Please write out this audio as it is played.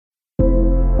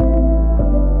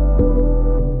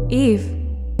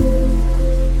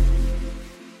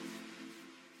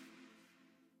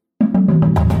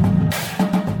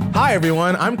Hi,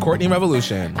 everyone. I'm Courtney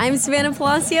Revolution. I'm Savannah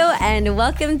Palacio, and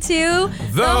welcome to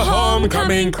The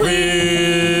Homecoming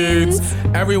Queens.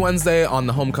 Every Wednesday on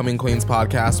the Homecoming Queens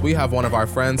podcast, we have one of our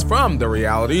friends from the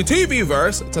reality TV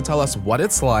verse to tell us what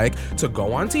it's like to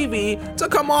go on TV, to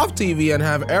come off TV, and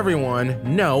have everyone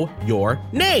know your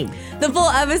name. The full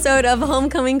episode of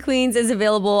Homecoming Queens is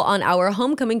available on our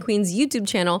Homecoming Queens YouTube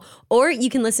channel, or you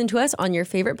can listen to us on your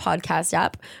favorite podcast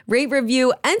app. Rate,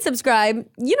 review, and subscribe.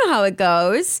 You know how it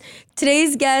goes.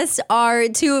 Today's guests are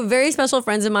two very special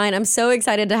friends of mine. I'm so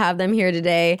excited to have them here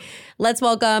today. Let's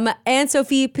welcome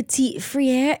Anne-Sophie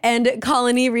Petit-Frere and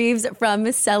Colony Reeves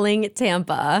from Selling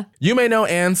Tampa. You may know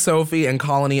Anne-Sophie and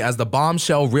Colony as the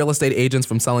bombshell real estate agents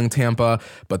from Selling Tampa,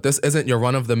 but this isn't your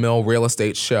run-of-the-mill real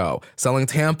estate show. Selling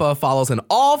Tampa follows an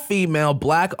all-female,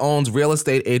 Black-owned real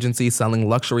estate agency selling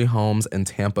luxury homes in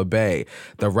Tampa Bay.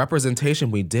 The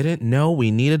representation we didn't know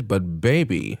we needed, but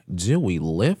baby, do we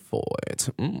live for it.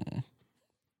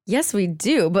 Yes, we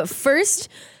do. But first,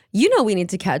 you know we need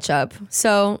to catch up.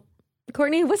 So,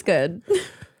 Courtney, what's good?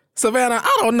 Savannah,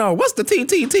 I don't know. What's the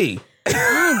TTT?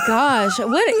 Oh, gosh.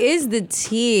 What is the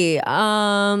tea?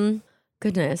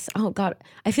 Goodness. Oh, God.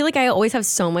 I feel like I always have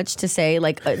so much to say.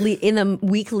 Like, in the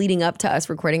week leading up to us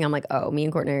recording, I'm like, oh, me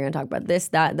and Courtney are going to talk about this,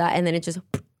 that. And then it just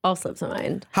all slips my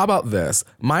mind. How about this?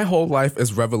 My whole life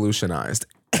is revolutionized.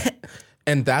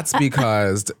 And that's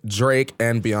because Drake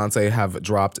and Beyonce have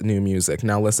dropped new music.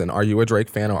 Now, listen, are you a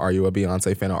Drake fan or are you a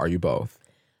Beyonce fan or are you both?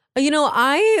 You know,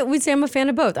 I would say I'm a fan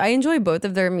of both. I enjoy both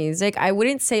of their music. I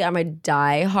wouldn't say I'm a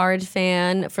diehard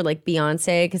fan for like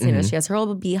Beyonce because I know she has her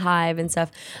whole beehive and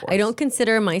stuff. I don't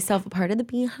consider myself a part of the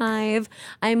beehive.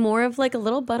 I'm more of like a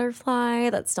little butterfly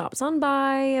that stops on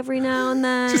by every now and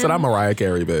then. She said, I'm Mariah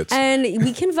Carey, bitch. And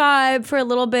we can vibe for a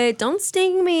little bit. Don't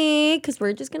sting me because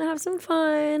we're just going to have some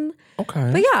fun. Okay.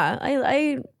 But yeah,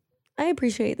 I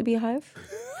appreciate the beehive.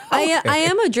 Okay. I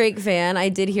am a Drake fan. I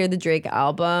did hear the Drake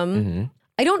album.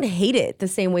 I don't hate it the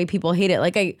same way people hate it.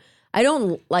 Like I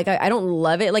don't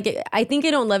love it. Like I think I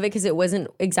don't love it because it wasn't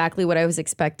exactly what I was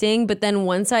expecting. But then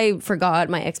once I forgot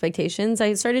my expectations,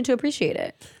 I started to appreciate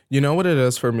it. You know what it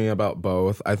is for me about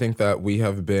both? I think that we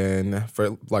have been,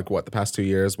 for like the past 2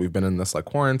 years, we've been in this like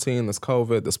quarantine, this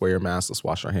COVID, this wear your mask, this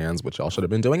wash your hands, which y'all should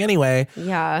have been doing anyway.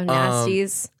 Yeah,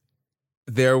 nasties.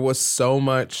 There was so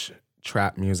much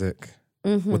trap music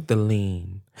with the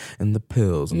lean and the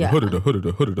pills and the hooded.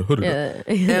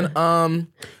 And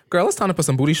girl, it's time to put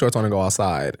some booty shorts on and go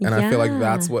outside. And I feel like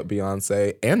that's what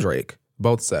Beyonce and Drake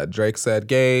both said. Drake said,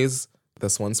 gays,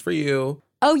 this one's for you.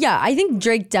 Oh yeah, I think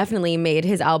Drake definitely made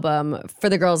his album for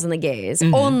the girls and the gays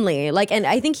only. Like, and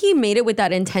I think he made it with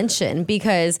that intention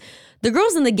because the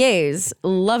girls and the gays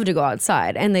love to go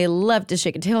outside and they love to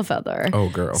shake a tail feather. Oh,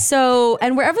 girl. So,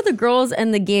 and wherever the girls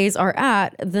and the gays are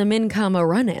at, the men come a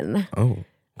running. Oh,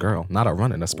 girl, not a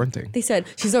running, a sprinting. They said,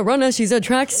 she's a runner, she's a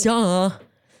track star.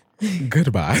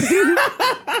 Goodbye.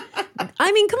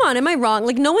 I mean, come on, am I wrong?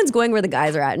 Like, no one's going where the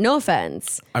guys are at. No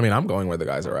offense. I mean, I'm going where the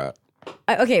guys are at.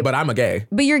 Okay. But I'm a gay.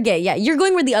 But you're gay, yeah. You're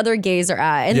going where the other gays are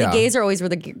at. And the gays are always where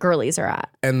the girlies are at.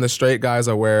 And the straight guys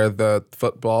are where the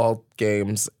football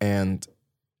games and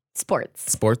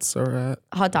sports are at.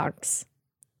 Hot dogs.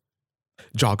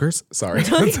 Joggers? Sorry.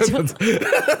 Joggers?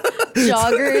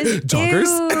 Joggers? Ew,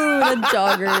 the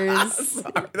joggers.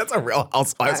 Sorry, that's a Real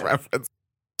Housewives reference.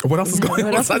 What else is going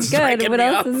on? What else is good? What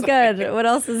else is good? What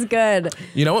else is good?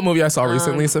 You know what movie I saw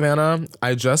recently, Savannah?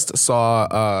 I just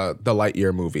saw the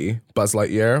Lightyear movie, Buzz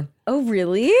Lightyear. Oh,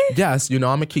 really? Yes. You know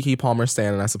I'm a Keke Palmer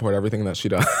stan and I support everything that she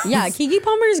does. Yeah, Keke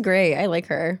Palmer is great. I like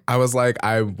her. I was like,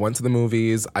 I went to the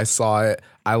movies. I saw it.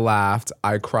 I laughed.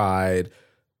 I cried.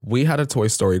 We had a Toy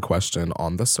Story question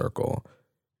on The Circle.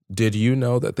 Did you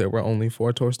know that there were only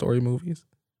 4 Toy Story movies?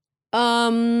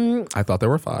 I thought there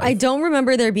were 5. I don't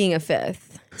remember there being a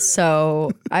 5th.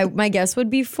 So my guess would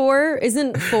be 4.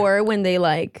 Isn't 4 when they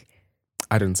like...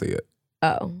 I didn't see it.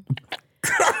 Oh.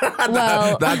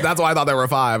 Well, that's why I thought there were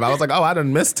 5. I was like, oh, I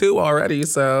done missed 2 already,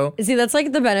 so. See, that's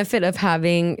like the benefit of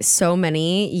having so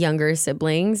many younger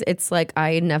siblings. It's like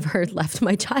I never left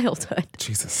my childhood.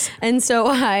 Jesus. And so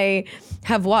I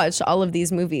have watched all of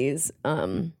these movies,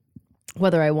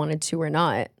 whether I wanted to or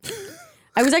not.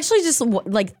 I was actually just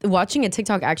like watching a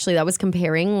TikTok actually that was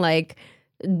comparing like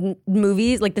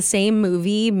movies, like the same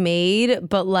movie made,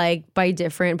 but like by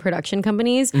different production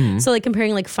companies. So like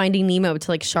comparing like Finding Nemo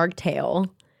to like Shark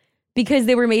Tale. Because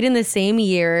they were made in the same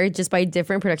year, just by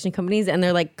different production companies, and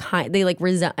they're like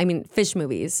fish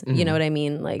movies. You know what I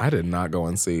mean? Like I did not go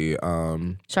and see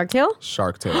Shark Tale.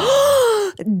 Shark Tale.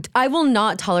 I will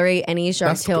not tolerate any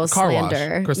Shark Tale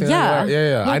slander.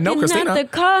 Yeah. I know Christina. At the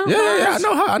car yeah, I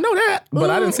know her. I know that, but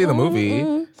I didn't see the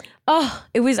movie. Oh,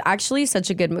 it was actually such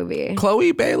a good movie.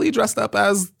 Chloe Bailey dressed up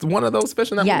as one of those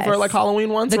fish in that movie for like Halloween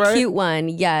ones, right? The cute one.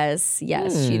 Yes,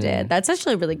 she did. That's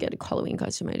actually a really good Halloween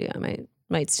costume idea. I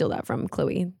might steal that from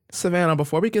Chloe. Savannah,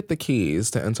 before we get the keys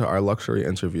to enter our luxury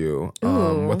interview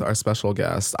with our special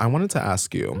guest, I wanted to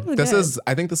ask you.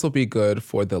 I think this will be good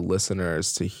for the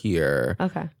listeners to hear.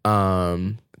 Okay.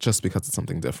 Just because it's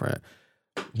something different.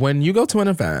 When you go to an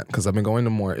event, because I've been going to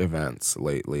more events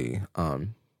lately,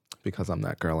 because I'm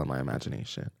that girl in my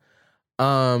imagination.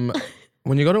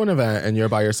 When you go to an event and you're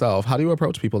by yourself, how do you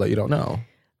approach people that you don't know?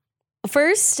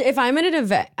 First, if I'm at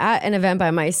an event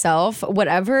by myself,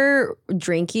 whatever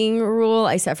drinking rule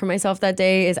I set for myself that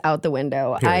day is out the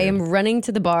window. Period. I am running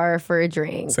to the bar for a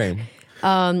drink. Same.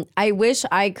 I wish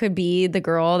I could be the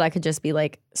girl that could just be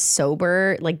like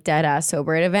sober, like dead ass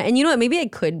sober at an event. And you know what? Maybe I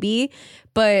could be,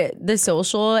 but the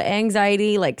social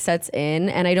anxiety like sets in,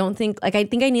 and I think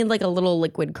I need like a little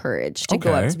liquid courage to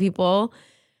go up to people,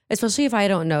 especially if I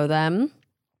don't know them.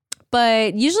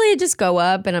 But usually I just go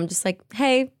up and I'm just like,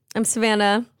 hey, I'm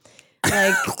Savannah.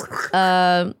 Like,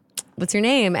 what's your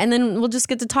name? And then we'll just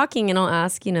get to talking and I'll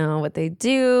ask, what they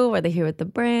do. Are they here with the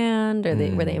brand?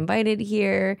 Were they invited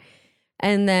here?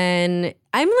 And then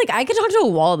I'm like, I could talk to a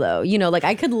wall though. Like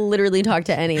I could literally talk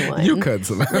to anyone. You could,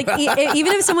 Savannah. Like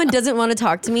even if someone doesn't want to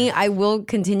talk to me, I will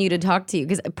continue to talk to you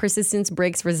because persistence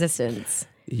breaks resistance.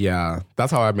 Yeah,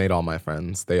 that's how I made all my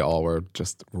friends. They all were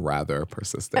just rather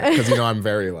persistent. Because, I'm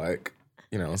very like,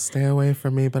 stay away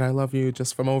from me, but I love you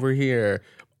just from over here.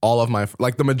 All of my,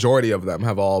 like the majority of them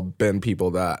have all been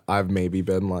people that I've maybe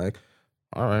been like,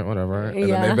 all right, whatever. And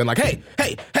then they've been like, hey.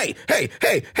 I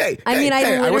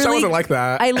wish I wasn't like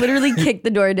that. I literally kicked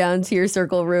the door down to your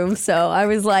circle room. So I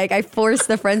was like, I forced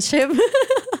the friendship.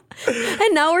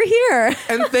 And now we're here.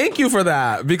 And thank you for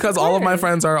that, because all of my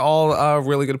friends are all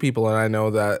really good people. And I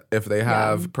know that if they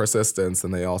have persistence,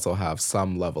 then they also have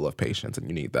some level of patience, and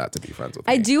you need that to be friends with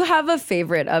me. I do have a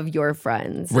favorite of your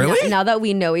friends. Really? Now that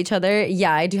we know each other,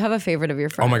 I do have a favorite of your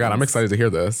friends. Oh my God, I'm excited to hear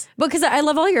this. Because I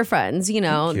love all your friends,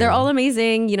 They're all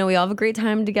amazing. We all have a great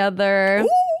time together. Ooh.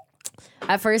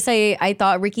 At first, I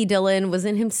thought Ricky Dillon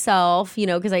wasn't himself,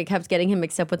 because I kept getting him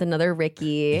mixed up with another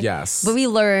Ricky. Yes. But we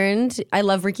learned, I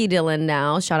love Ricky Dillon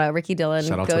now. Shout out Ricky Dillon.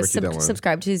 Shout out to Ricky Dillon.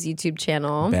 Subscribe to his YouTube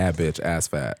channel. Bad bitch, ass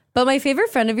fat. But my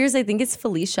favorite friend of yours, I think, is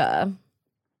Felicia.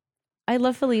 I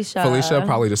love Felicia. Felicia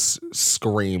probably just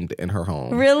screamed in her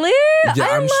home. Really? Yeah,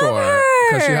 I'm sure.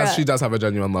 Because she does have a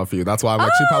genuine love for you. That's why I'm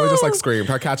like, she probably just like screamed.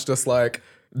 Her cats just like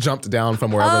jumped down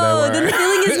from wherever they were. Then the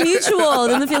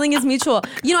feeling is mutual.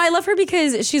 I love her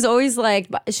because she's always like,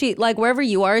 wherever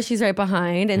you are, she's right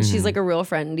behind, and she's like a real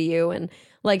friend to you, and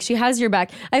like she has your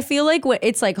back. I feel like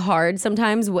it's like hard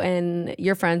sometimes when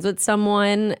you're friends with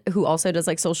someone who also does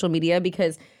like social media,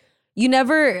 because you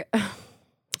never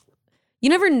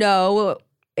know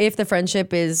if the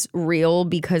friendship is real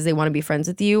because they want to be friends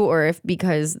with you, or if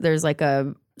because there's like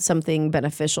something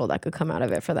beneficial that could come out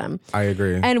of it for them. I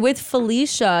agree. And with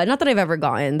Felicia, not that I've ever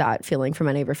gotten that feeling from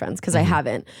any of your friends, because I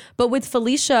haven't, but with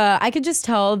Felicia, I could just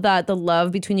tell that the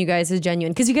love between you guys is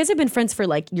genuine, because you guys have been friends for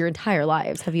like your entire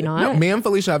lives, have you not? No, me and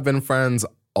Felicia have been friends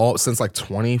since like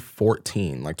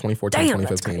 2014, like 2014, Damn,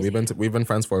 2015. We've been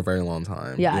friends for a very long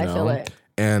time. Yeah, I feel it.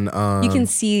 And you can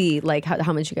see like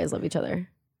how much you guys love each other.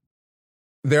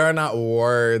 There are not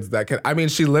words that can. I mean,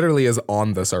 she literally is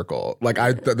on the circle. Like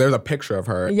there's a picture of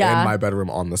her in my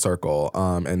bedroom on the circle.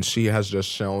 And she has just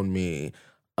shown me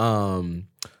a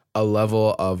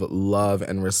level of love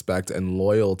and respect and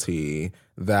loyalty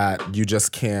that you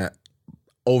just can't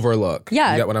overlook.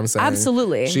 Yeah, you get what I'm saying?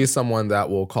 Absolutely. She's someone that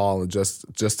will call just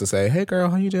to say, hey girl,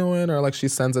 how you doing? Or like she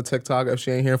sends a TikTok if she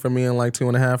ain't hear from me in like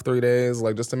 2.5, 3 days,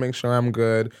 like just to make sure I'm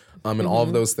good. And all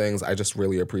of those things I just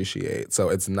really appreciate. So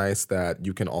it's nice that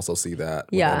you can also see that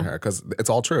within her, because it's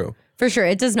all true. For sure.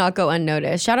 It does not go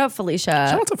unnoticed. Shout out Felicia.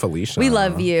 Shout out to Felicia. We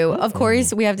love you. Of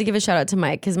course, we have to give a shout out to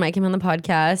Mike, because Mike came on the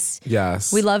podcast.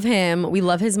 Yes. We love him. We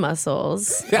love his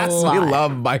muscles. Yes, we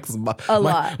love Mike's a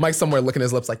lot. Mike's somewhere licking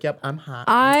his lips like, yep, I'm hot.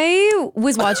 I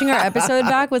was watching our episode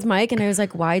back with Mike, and I was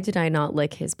like, why did I not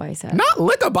lick his bicep? Not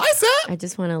lick a bicep? I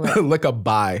just want to lick a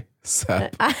bicep.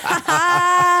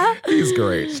 He's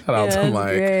great. Shout out to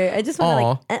Mike. Great. I just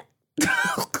want to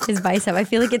his bicep. I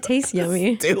feel like it tastes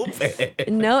yummy. Stupid.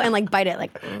 No, and like bite it,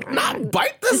 like not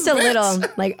bite this. Just a little,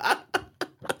 like.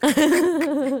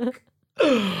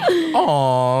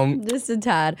 Just a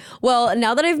tad. Well,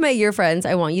 now that I've met your friends,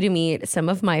 I want you to meet some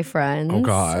of my friends. Oh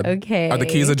God. Okay. Are the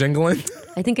keys a jingling?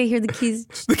 I think I hear the keys.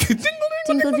 The keys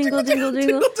jingle, jingle, jingle,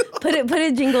 jingle. Put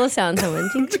a jingle sound, someone.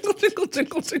 Jingle, jingle,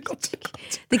 jingle, jingle, jingle.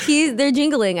 The keys, they're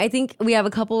jingling. I think we have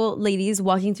a couple ladies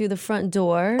walking through the front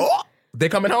door. They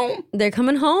coming home? They're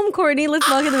coming home, Courtney. Let's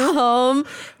welcome them home.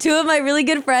 Two of my really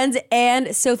good friends,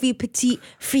 Anne-Sophie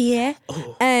Petit-Frere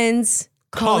and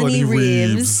Colony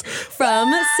Reeves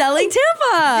from Selling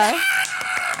Tampa.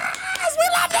 Yes, we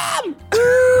love them!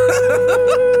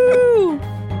 Woo!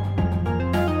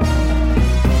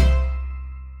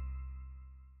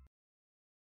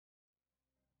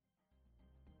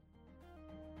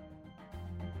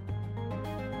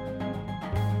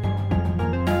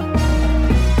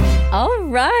 All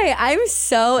right. I'm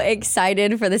so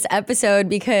excited for this episode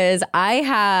because I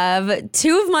have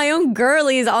two of my own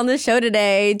girlies on the show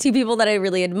today. Two people that I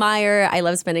really admire. I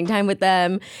love spending time with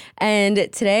them. And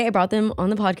today I brought them on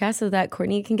the podcast so that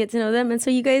Courtney can get to know them and so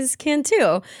you guys can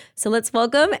too. So let's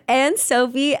welcome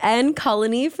Anne-Sophie and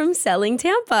Colony from Selling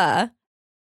Tampa.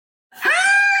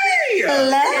 Hi!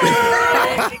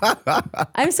 Hello.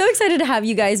 I'm so excited to have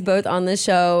you guys both on the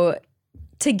show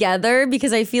together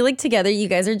because I feel like together you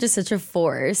guys are just such a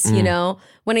force, you know?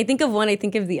 When I think of one, I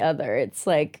think of the other. It's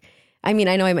like, I mean,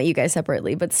 I know I met you guys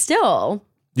separately, but still.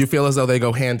 You feel as though they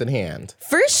go hand in hand.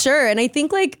 For sure. And I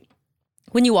think like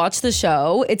when you watch the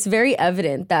show, it's very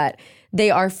evident that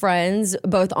they are friends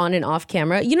both on and off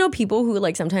camera. You know, people who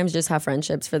like sometimes just have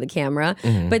friendships for the camera,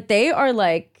 but they are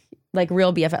like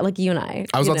real BFF, like you and I.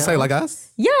 I was about to say, like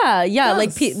us? Yeah. Yes.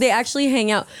 Like they actually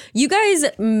hang out. You guys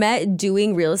met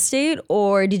doing real estate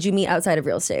or did you meet outside of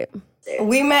real estate?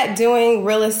 We met doing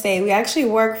real estate. We actually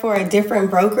worked for a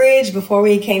different brokerage before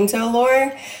we came to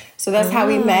Allure. So that's how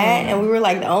we met. And we were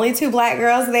like the only two Black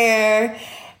girls there.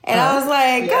 And I was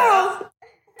like, girl,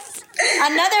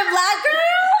 another Black girl?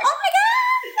 Oh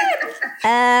my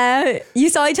God. You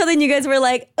saw each other and you guys were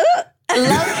like, ugh.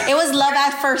 It was love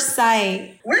at first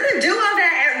sight. We're the duo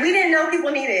that we didn't know people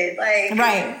needed. Like,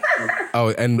 right.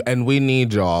 Oh, and we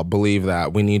need y'all. Believe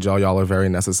that. We need y'all. Y'all are very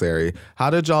necessary. How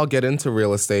did y'all get into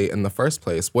real estate in the first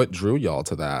place? What drew y'all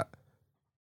to that?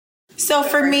 So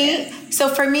for me,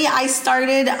 I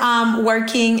started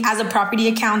working as a property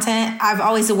accountant. I've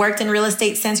always worked in real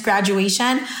estate since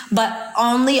graduation, but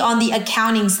only on the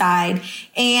accounting side.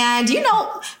 And, you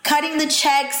know, cutting the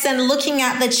checks and looking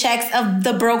at the checks of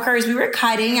the brokers we were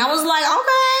cutting, I was like,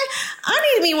 okay, I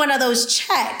need me one of those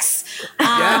checks.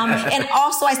 And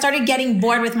also I started getting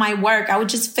bored with my work. I would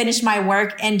just finish my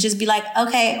work and just be like,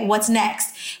 okay, what's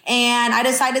next? And I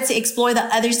decided to explore the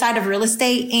other side of real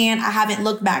estate and I haven't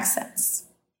looked back since.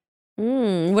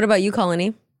 What about you,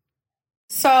 Colony?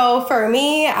 So for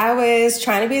me, I was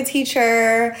trying to be a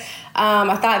teacher.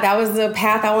 I thought that was the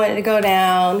path I wanted to go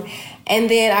down. And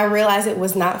then I realized it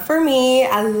was not for me.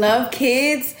 I love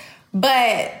kids,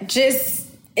 but it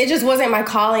just wasn't my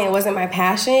calling. It wasn't my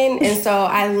passion. And so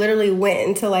I literally went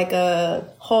into like a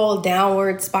whole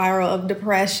downward spiral of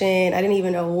depression. I didn't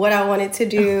even know what I wanted to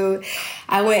do.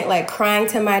 I went like crying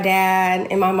to my dad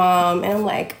and my mom. And I'm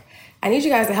like, I need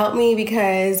you guys to help me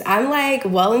because I'm like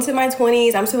well into my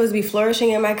 20s. I'm supposed to be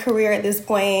flourishing in my career at this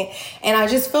point. And I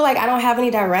just feel like I don't have any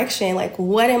direction. Like,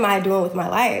 what am I doing with my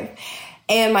life?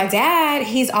 And my dad,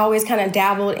 he's always kind of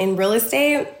dabbled in real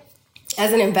estate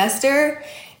as an investor.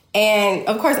 And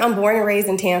of course, I'm born and raised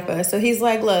in Tampa. So he's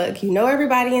like, look, you know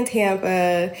everybody in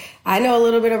Tampa. I know a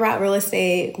little bit about real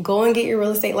estate. Go and get your real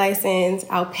estate license.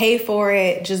 I'll pay for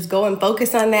it. Just go and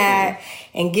focus on that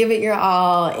and give it your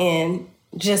all and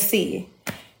just see.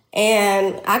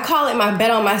 And I call it my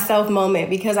bet on myself moment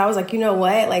because I was like, you know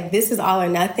what? Like, this is all or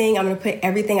nothing. I'm going to put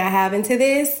everything I have into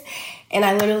this. And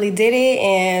I literally did it.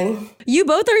 And you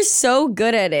both are so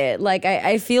good at it. Like,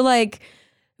 I feel like,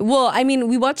 well, I mean,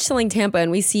 we watch Selling Tampa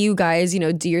and we see you guys, you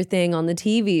know, do your thing on the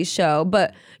TV show.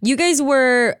 But you guys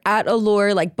were at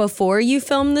Allure like before you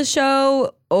filmed the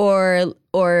show, or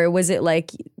was it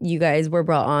like you guys were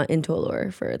brought on into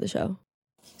Allure for the show?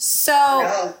 So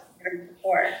no,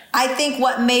 before. I think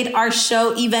what made our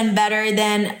show even better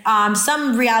than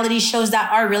some reality shows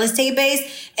that are real estate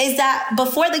based is that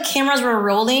before the cameras were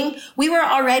rolling, we were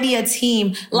already a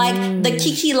team. Like the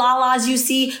Kiki Lalas you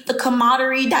see, the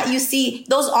camaraderie that you see,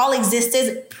 those all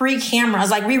existed pre-cameras.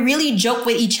 Like we really joke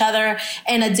with each other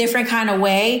in a different kind of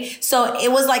way. So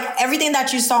it was like everything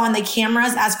that you saw on the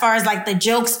cameras as far as like the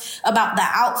jokes about the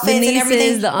outfits the nieces, and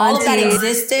everything, the all of that aunties.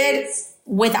 existed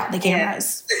without the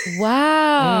cameras.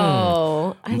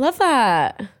 Wow. I love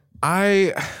that.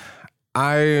 I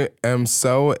am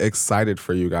so excited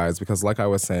for you guys because like I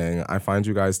was saying, I find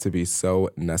you guys to be so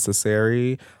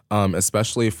necessary,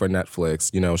 especially for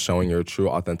Netflix, you know, showing your true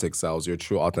authentic selves, your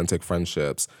true authentic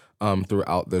friendships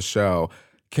throughout the show.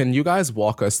 Can you guys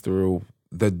walk us through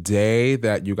the day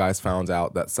that you guys found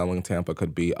out that Selling Tampa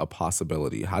could be a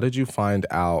possibility? How did you find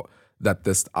out that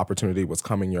this opportunity was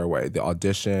coming your way? The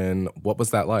audition, what was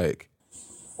that like?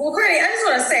 Well, Courtney, I just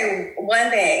want to say one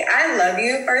thing. I love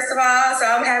you, first of all, so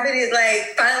I'm happy to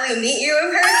finally meet you in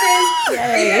person.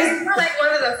 Because you're like one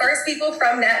of the first people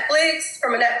from a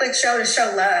Netflix show to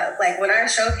show love. Like when our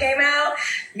show came out,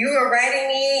 you were writing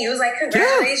me. You was like,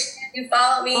 congratulations. You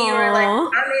followed me. Aww. You were like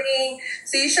commenting.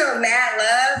 So you showed mad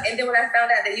love. And then when I found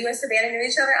out that you and Savannah knew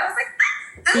each other, I was like,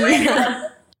 I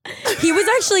like He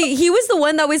was the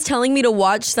one that was telling me to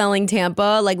watch Selling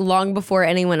Tampa like long before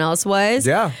anyone else was.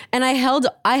 Yeah. And I held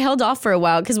off for a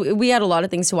while because we had a lot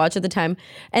of things to watch at the time.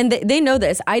 And they know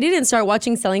this. I didn't start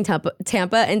watching Selling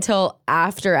Tampa until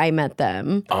after I met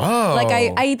them. Oh. Like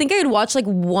I think I had watched like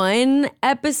one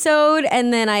episode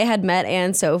and then I had met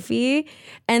Anne-Sophie.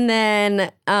 And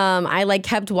then I like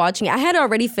kept watching. I had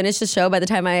already finished the show by the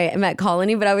time I met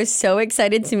Colony, but I was so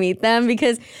excited to meet them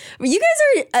because you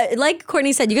guys are, like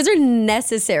Courtney said, you guys are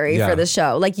necessary for the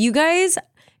show. Like you guys,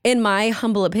 in my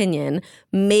humble opinion,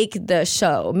 make the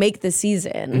show, make the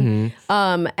season.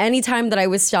 Anytime that I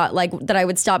would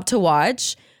stop to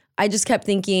watch, I just kept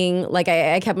thinking, like,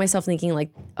 I kept myself thinking, like,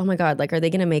 oh my God, like, are they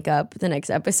going to make up the next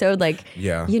episode? Like,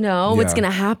 what's going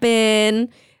to happen?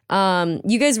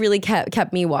 You guys really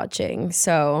kept me watching.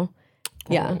 So,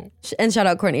 yeah. And shout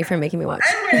out Courtney for making me watch.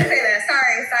 I just wanted to say that.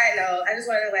 Sorry, side note. I just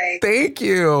wanted to Thank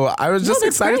you. I was just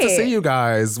excited great. to see you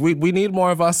guys. We need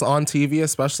more of us on TV,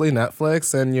 especially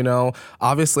Netflix. And,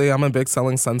 obviously I'm a big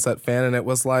Selling Sunset fan. And it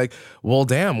was like, well,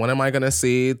 damn, when am I going to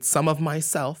see some of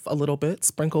myself a little bit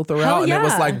sprinkled throughout? And it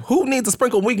was like, who needs a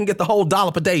sprinkle? We can get the whole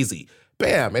dollop of Daisy.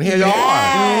 Bam. And here y'all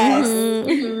are.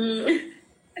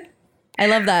 I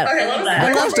love that.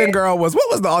 The question, girl, was what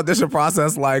was the audition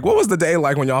process like? What was the day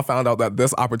like when y'all found out that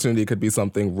this opportunity could be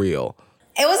something real?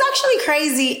 It was actually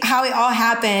crazy how it all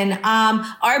happened.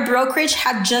 Our brokerage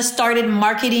had just started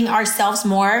marketing ourselves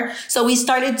more. So we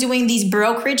started doing these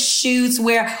brokerage shoots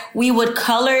where we would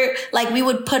color, like we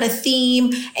would put a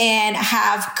theme and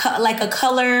have a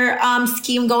color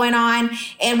scheme going on.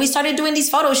 And we started doing these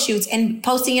photo shoots and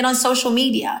posting it on social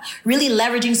media, really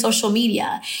leveraging social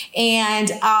media.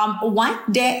 And one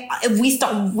day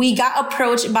we got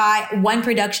approached by one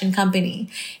production company.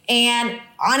 And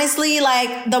honestly,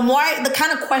 like the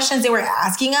kind of questions they were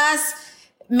asking us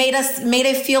made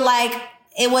it feel like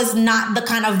it was not the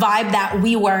kind of vibe that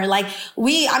we were. Like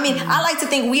I like to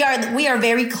think we are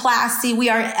very classy, we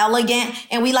are elegant,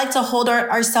 and we like to hold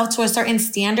ourselves to a certain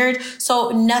standard.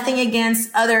 So nothing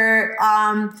against other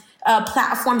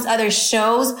platforms, other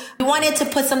shows. We wanted to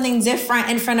put something different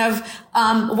in front of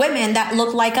women that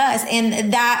look like us.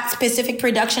 And that specific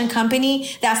production company,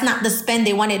 that's not the spin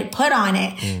they wanted to put on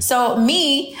it. So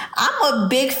I'm a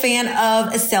big fan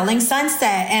of Selling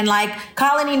Sunset. And like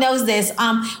Colony knows this.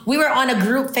 We were on a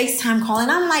group FaceTime call and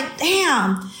I'm like,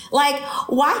 damn, like,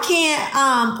 why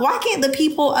can't the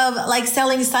people of like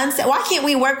Selling Sunset, why can't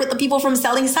we work with the people from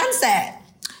Selling Sunset?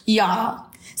 Y'all.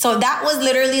 So that was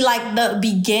literally like the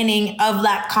beginning of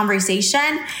that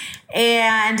conversation.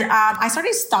 And I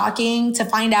started stalking to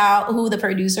find out who the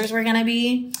producers were going to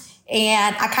be.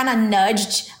 And I kind of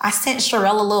I sent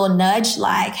Sherelle a little nudge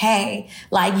like, hey,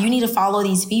 like you need to follow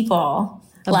these people.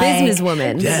 A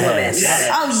businesswoman. Yes.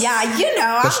 Oh yeah, I'm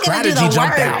gonna do the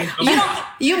work.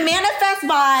 You manifest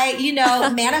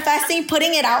by, manifesting,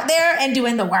 putting it out there and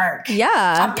doing the work.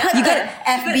 Yeah. You got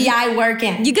FBI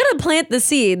working. You gotta plant the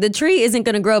seed. The tree isn't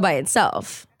gonna grow by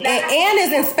itself. And Anne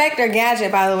is Inspector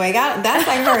Gadget, by the way. That's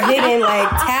like her hidden like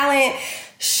talent.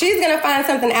 She's gonna find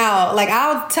something out. Like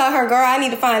I'll tell her, girl, I need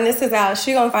to find this out.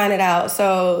 She's gonna find it out.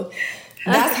 So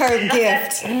that's her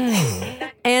gift.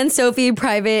 Anne-Sophie,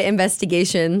 private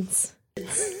investigations.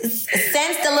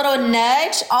 Sensed a little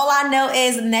nudge. All I know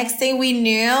is next thing we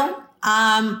knew,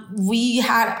 we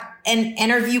had an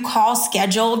interview call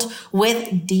scheduled with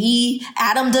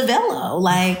Adam DeVillo.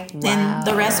 And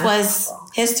the rest was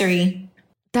history.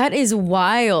 That is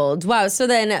wild. Wow. So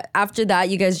then after that,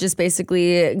 you guys just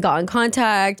basically got in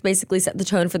contact, basically set the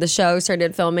tone for the show,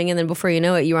 started filming, and then before you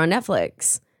know it, you were on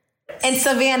Netflix. And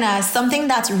Savannah, something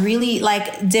that's really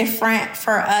like different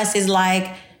for us is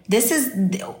like,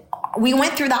 we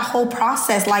went through that whole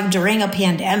process like during a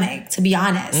pandemic, to be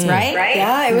honest, right?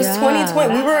 Yeah, it was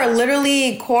 2020. We were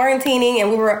literally quarantining and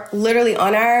we were literally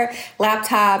on our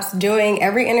laptops doing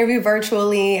every interview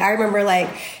virtually. I remember like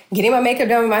getting my makeup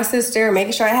done with my sister,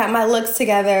 making sure I had my looks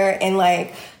together and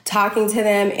like talking to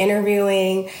them,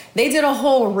 interviewing. They did a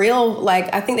whole reel,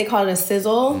 like I think they called it a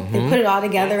sizzle. They put it all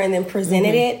together and then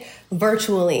presented it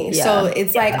virtually. Yeah. So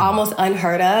it's like almost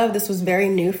unheard of. This was very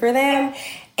new for them.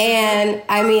 And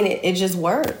I mean, it just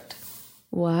worked.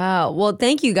 Wow. Well,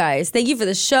 thank you guys. Thank you for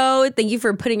the show. Thank you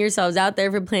for putting yourselves out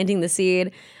there, for planting the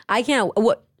seed.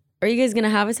 What are you guys going to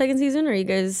have a second season? Or are you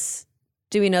guys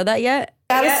Do we know that yet?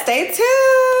 Gotta stay tuned.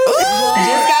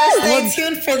 Just gotta stay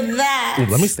tuned for that.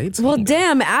 Ooh, let me stay tuned. Well,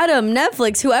 damn, Adam,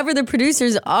 Netflix, whoever the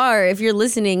producers are, if you're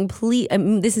listening, please,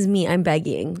 this is me, I'm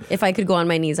begging. If I could go on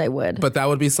my knees, I would. But that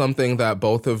would be something that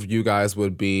both of you guys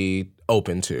would be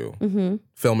open to.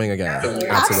 Filming again.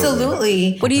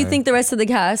 Absolutely. What do you think the rest of the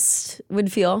cast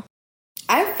would feel?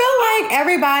 I feel like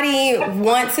everybody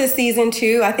wants a season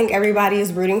 2. I think everybody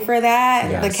is rooting for that,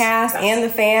 Yes. the cast and the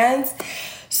fans.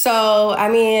 So, I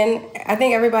mean, I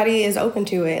think everybody is open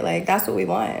to it. Like, that's what we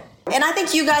want. And I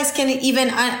think you guys can even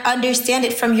understand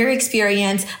it from your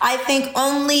experience. I think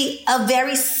only a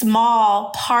very small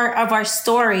part of our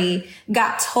story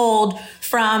got told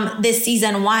from this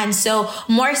season 1. So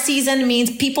more season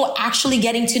means people actually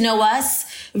getting to know us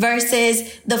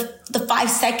versus the 5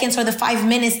 seconds or the 5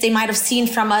 minutes they might have seen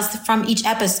from us from each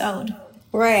episode.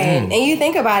 Right. And you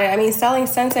think about it. I mean, Selling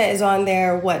Sunset is on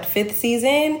their, 5th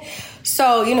season?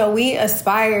 So, we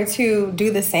aspire to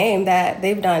do the same that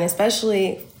they've done,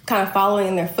 especially kind of following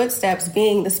in their footsteps,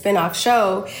 being the spinoff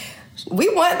show.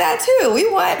 We want that too. We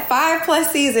want 5+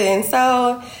 seasons.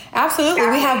 So absolutely,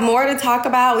 we have more to talk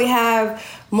about. We have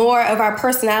more of our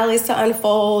personalities to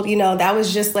unfold. That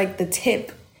was just like the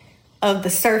tip of the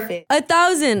surface.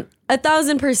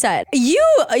 1,000%.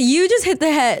 You just hit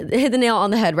the nail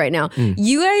on the head right now.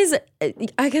 You guys,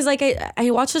 because like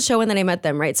I watched the show and then I met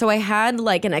them, right? So I had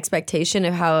like an expectation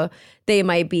of how they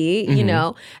might be,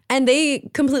 and they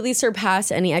completely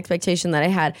surpassed any expectation that I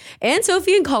had.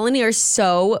 Anne-Sophie and Colony are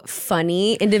so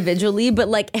funny individually, but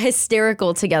like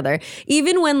hysterical together.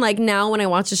 Even when like now when I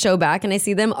watch the show back and I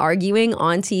see them arguing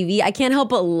on TV, I can't help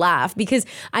but laugh because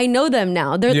I know them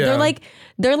now. They're like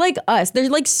us. They're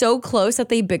like so close that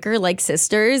they bicker like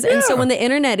sisters. And so when the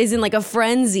internet is in like a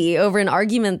frenzy over an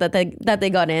argument that they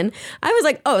got in, I was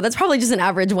like, oh, that's probably just an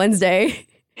average Wednesday.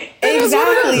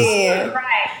 Exactly. Right.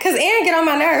 Because Anne get on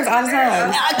my nerves all the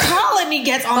time. Colony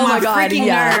gets on my freaking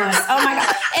nerves. Oh my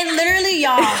God. And literally,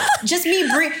 y'all, just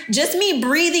me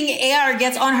breathing air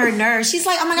gets on her nerves. She's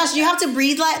like, oh my gosh, you have to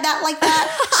breathe like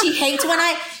that. She hates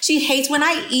when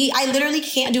I eat. I literally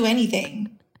can't do anything.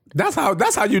 That's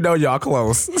how you know y'all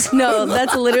close. No,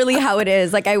 that's literally how it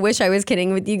is. Like, I wish I was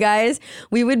kidding with you guys.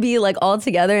 We would be like all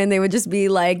together and they would just be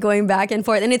like going back and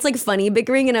forth. And it's like funny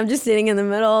bickering and I'm just sitting in the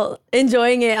middle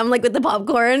enjoying it. I'm like with the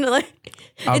popcorn. Like,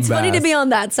 it's funny to be on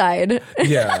that side.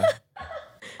 Yeah.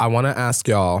 I want to ask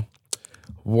y'all,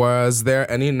 was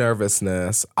there any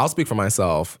nervousness? I'll speak for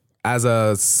myself. As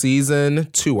a season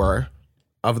 2er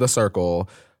of The Circle,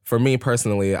 for me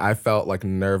personally, I felt like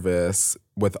nervous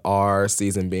with our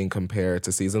season being compared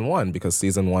to season 1 because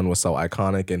season 1 was so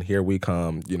iconic and here we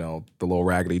come, the little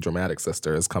raggedy dramatic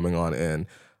sisters coming on in.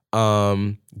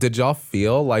 Did y'all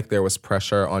feel like there was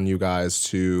pressure on you guys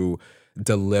to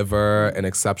deliver an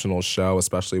exceptional show,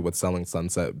 especially with Selling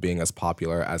Sunset being as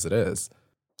popular as it is?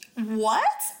 What?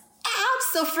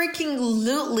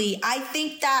 Abso-freaking-lutely. I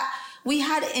think that we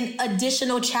had an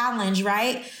additional challenge,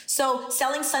 right? So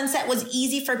Selling Sunset was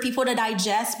easy for people to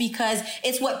digest because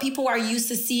it's what people are used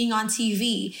to seeing on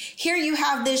TV. Here you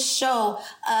have this show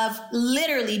of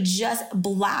literally just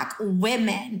black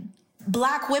women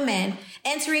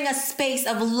entering a space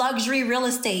of luxury real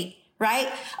estate, right?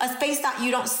 A space that you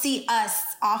don't see us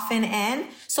often in.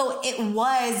 So it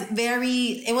was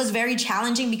very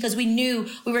challenging because we knew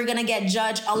we were going to get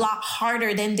judged a lot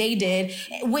harder than they did,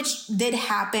 which did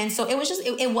happen. So it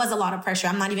was a lot of pressure.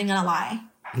 I'm not even going to lie.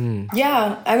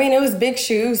 Yeah. I mean, it was big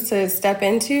shoes to step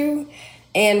into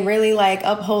and really like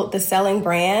uphold the Selling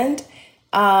brand.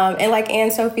 And like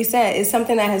Anne-Sophie said, it's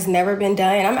something that has never been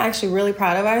done. And I'm actually really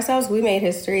proud of ourselves. We made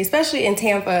history, especially in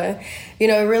Tampa. We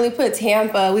really put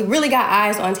Tampa, we really got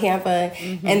eyes on Tampa.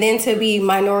 And then to be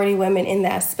minority women in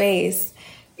that space.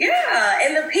 Yeah,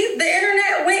 and the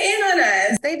internet went in on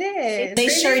us. They did. They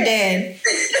sure did.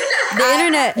 The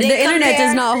internet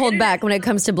does not hold back when it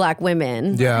comes to black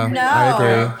women. Yeah, No.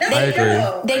 I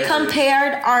agree. They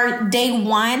compared our day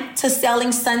 1 to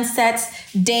Selling Sunset's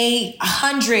day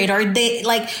 100 or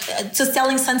to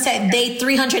Selling Sunset day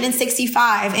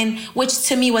 365, and which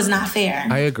to me was not fair.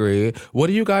 I agree. What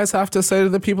do you guys have to say to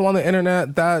the people on the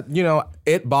internet that,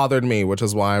 it bothered me, which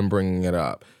is why I'm bringing it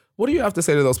up? What do you have to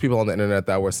say to those people on the internet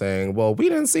that were saying, well, we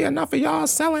didn't see enough of y'all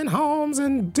selling homes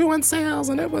and doing sales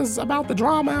and it was about the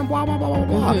drama and blah, blah, blah,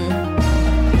 blah, blah.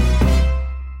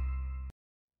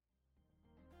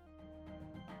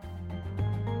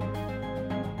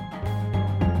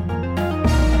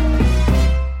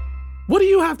 What do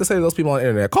you have to say to those people on the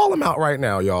internet? Call them out right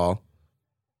now, y'all.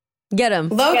 Get them.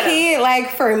 Low key, like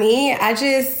for me,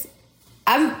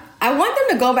 I'm I want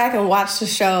them to go back and watch the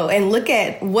show and look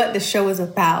at what the show is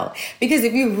about. Because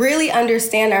if you really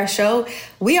understand our show,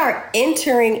 we are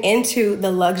entering into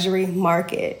the luxury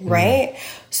market, right?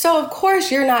 So, of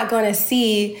course, you're not going to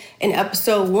see in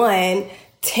episode 1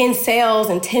 10 sales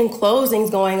and 10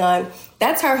 closings going on.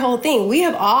 That's our whole thing. We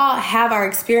have our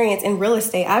experience in real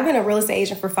estate. I've been a real estate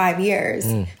agent for 5 years,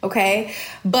 okay?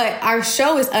 But our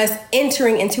show is us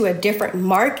entering into a different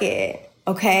market.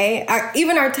 Okay,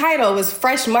 even our title was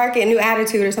Fresh Market, New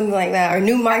Attitude or something like that, or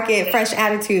New Market, Fresh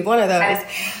Attitude, one of those.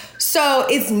 So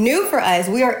it's new for us.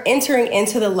 We are entering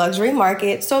into the luxury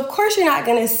market. So of course you're not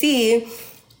going to see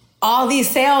all these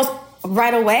sales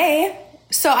right away.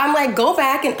 So I'm like, go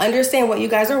back and understand what you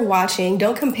guys are watching.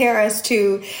 Don't compare us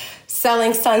to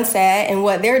Selling Sunset and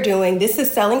what they're doing. This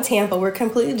is Selling Tampa. We're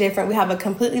completely different. We have a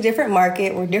completely different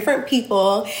market. We're different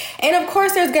people. And of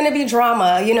course there's going to be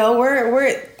drama. You know,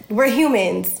 we're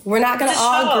humans. We're not going to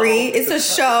all agree. It's a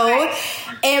show.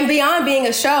 And beyond being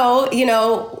a show, you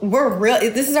know, we're real.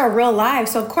 This is our real life.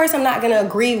 So, of course, I'm not going to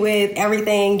agree with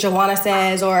everything Joanna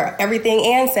says or everything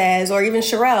Anne says or even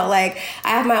Sherelle. Like, I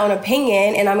have my own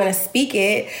opinion and I'm going to speak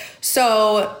it.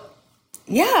 So,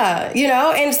 yeah, you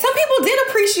know, and some people did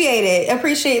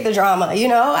appreciate the drama, you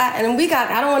know, I don't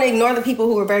want to ignore the people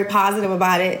who were very positive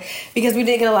about it because we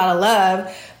did get a lot of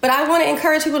love. But I want to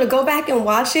encourage people to go back and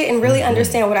watch it and really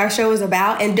understand what our show is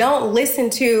about. And don't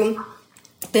listen to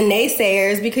the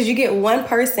naysayers because you get one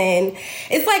person.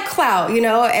 It's like clout, you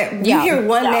know. You hear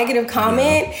one negative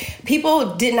comment.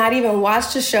 People did not even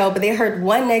watch the show, but they heard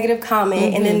one negative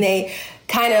comment and then they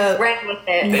kind of ran with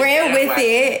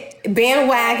it,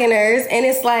 bandwagoners. And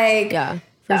it's like... Yeah.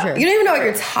 For sure. You don't even know what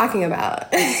you're talking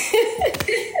about.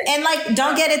 And like,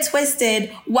 don't get it twisted.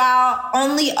 While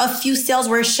only a few sales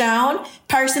were shown,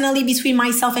 personally, between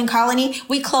myself and Colony,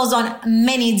 we closed on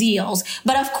many deals.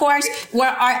 But of course, where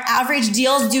our average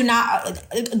deals do not,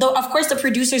 of course, the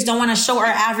producers don't want to show our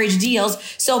average deals.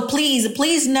 So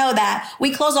please know that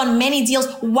we closed on many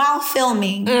deals while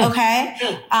filming. Okay.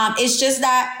 It's just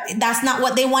that that's not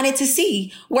what they wanted to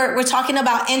see. We're talking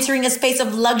about entering a space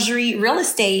of luxury real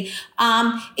estate.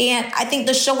 And I think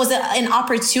the show was an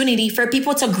opportunity for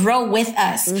people to grow with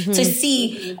us, to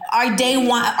see our day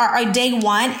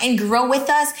one and grow with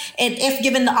us. And if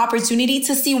given the opportunity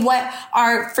to see what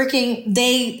our freaking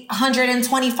day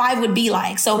 125 would be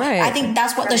like. So I think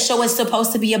that's what the show is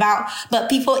supposed to be about. But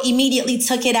people immediately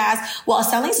took it as, well,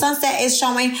 Selling Sunset is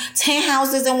showing 10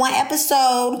 houses in one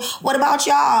episode. What about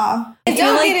y'all? And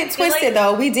don't get it twisted,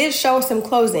 though. We did show some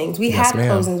closings. We had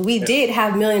closings. We did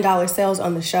have $1 million sales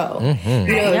on the show.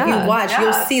 You know, if you watch,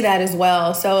 you'll see that as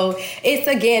well. So it's,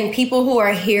 again, people who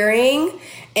are hearing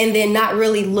and then not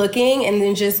really looking and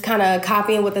then just kind of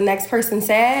copying what the next person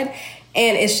said.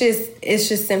 And it's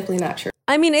just simply not true.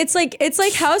 I mean, it's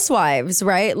like Housewives,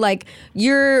 right? Like,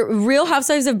 your Real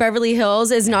Housewives of Beverly Hills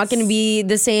is not going to be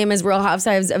the same as Real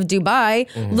Housewives of Dubai.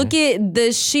 Look at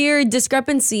the sheer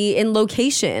discrepancy in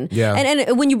location. Yeah.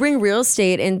 And when you bring real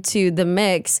estate into the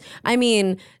mix, I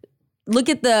mean, look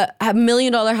at the $1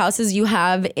 million houses you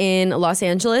have in Los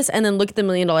Angeles and then look at the $1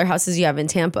 million houses you have in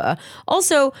Tampa.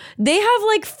 Also, they have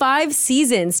like 5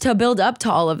 seasons to build up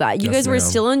to all of that. You guys were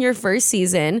still in your first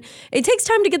season. It takes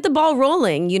time to get the ball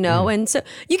rolling, you know, and so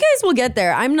you guys will get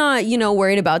there. I'm not, you know,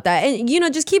 worried about that. And, you know,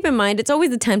 just keep in mind, it's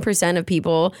always the 10% of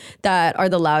people that are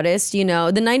the loudest, you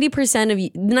know. The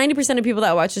 90% of people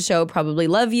that watch the show probably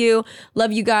love you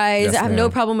guys, have no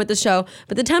problem with the show.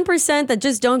 But the 10% that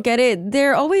just don't get it,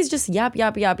 they're always just yap.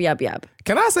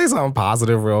 Can I say something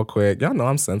positive real quick? Y'all know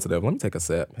I'm sensitive. Let me take a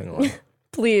sip. Hang on.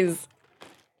 Please.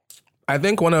 I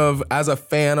think as a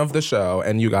fan of the show,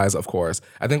 and you guys, of course,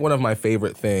 I think one of my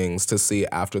favorite things to see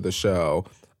after the show,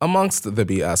 amongst the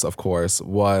BS, of course,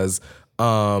 was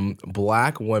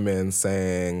Black women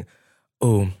saying,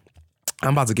 ooh,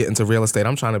 I'm about to get into real estate.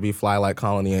 I'm trying to be fly like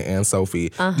Colony and Anne-Sophie.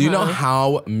 Do you know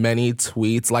how many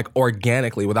tweets, like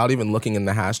organically, without even looking in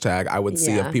the hashtag, I would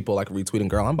see of people like retweeting,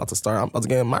 girl, I'm about to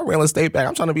get my real estate back.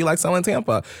 I'm trying to be like Selling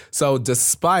Tampa. So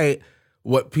despite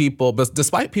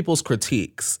people's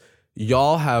critiques,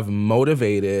 y'all have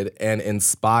motivated and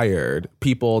inspired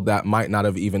people that might not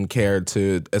have even cared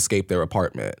to escape their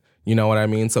apartment. You know what I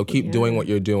mean? So keep doing what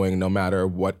you're doing no matter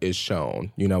what is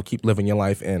shown. You know, keep living your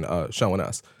life and showing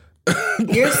us.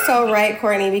 You're so right,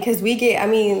 Courtney, because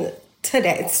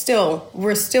today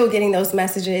we're still getting those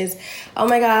messages. Oh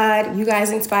my God, you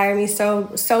guys inspire me so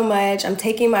much. I'm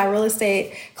taking my real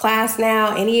estate class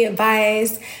now. Any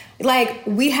advice? Like,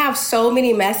 we have so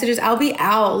many messages. I'll be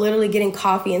out literally getting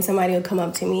coffee and somebody will come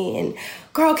up to me and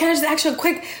girl, can I just ask you a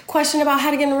quick question about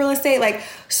how to get into real estate? Like,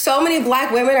 so many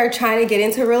Black women are trying to get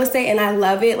into real estate, and I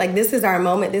love it. Like, this is our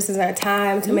moment. This is our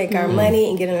time to make our money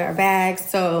and get in our bags.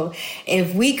 So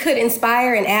if we could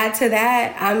inspire and add to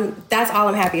that, that's all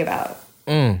I'm happy about.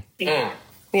 Yeah.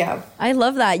 I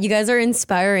love that. You guys are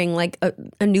inspiring like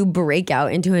a new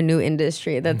breakout into a new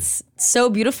industry. That's so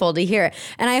beautiful to hear.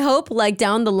 And I hope like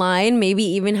down the line, maybe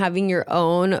even having your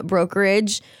own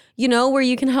brokerage, you know, where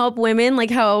you can help women, like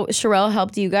how Sherelle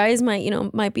helped you guys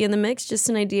might be in the mix. Just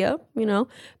an idea, you know,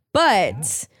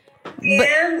 but what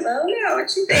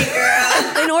you think,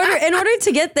 girl? in order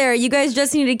to get there, you guys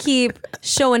just need to keep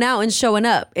showing out and showing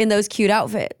up in those cute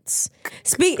outfits.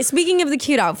 Speaking of the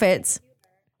cute outfits,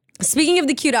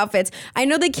 I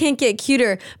know they can't get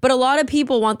cuter, but a lot of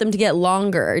people want them to get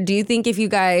longer. Do you think if you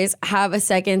guys have a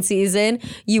second season,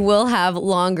 you will have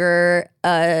longer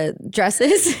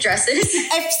dresses?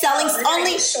 If selling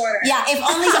only shorter. Yeah,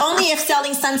 if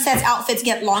Selling Sunset's outfits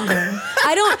get longer.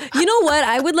 You know what?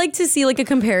 I would like to see like a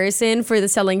comparison for the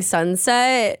Selling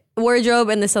Sunset wardrobe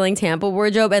and the Selling Tampa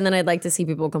wardrobe, and then I'd like to see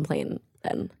people complain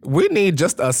then. We need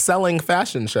just a selling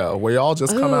fashion show where y'all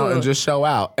just come out and just show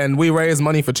out, and we raise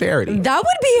money for charity. That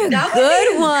would be a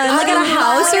good one, like at a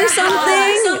house or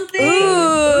something.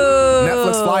 Ooh.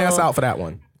 Netflix, fly us out for that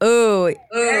one. Ooh.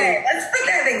 Hey, let's put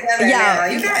that together now.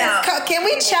 You guys. Can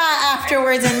we chat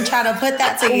afterwards and try to put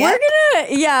that together?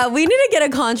 We need to get a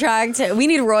contract. We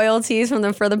need royalties for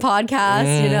the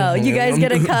podcast. You know, you guys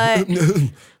get a cut.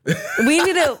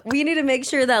 We need to make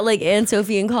sure that like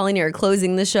Anne-Sophie and Colleen are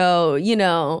closing the show, you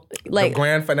know, like the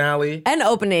grand finale and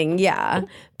opening, yeah.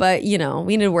 But you know,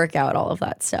 we need to work out all of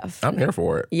that stuff. I'm here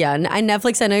for it. Yeah,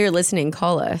 Netflix, I know you're listening.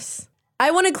 Call us.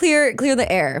 I want to clear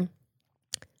the air.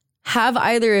 Have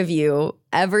either of you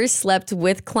ever slept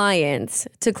with clients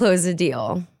to close a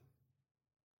deal?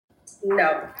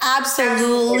 No.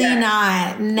 Absolutely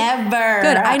not. Never.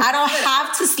 Good. I don't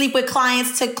have to sleep with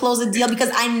clients to close a deal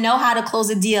because I know how to close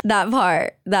a deal. That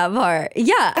part.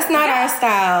 Yeah. That's not our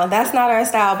style.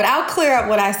 But I'll clear up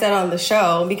what I said on the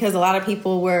show because a lot of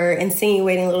people were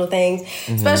insinuating little things,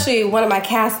 especially one of my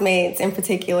castmates in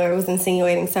particular was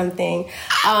insinuating something.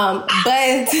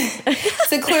 But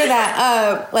to clear that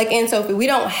up, like Anne-Sophie, we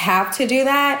don't have to do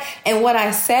that. And what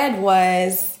I said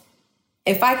was,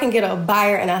 if I can get a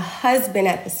buyer and a husband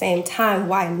at the same time,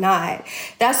 why not?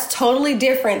 That's totally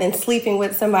different than sleeping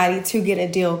with somebody to get a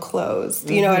deal closed.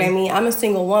 You know what I mean? I'm a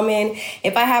single woman.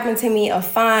 If I happen to meet a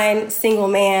fine single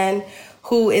man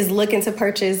who is looking to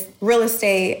purchase real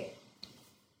estate,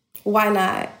 why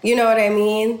not? You know what I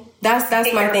mean? That's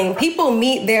my thing. People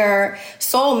meet their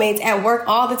soulmates at work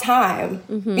all the time.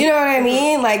 You know what I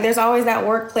mean? Like there's always that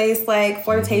workplace like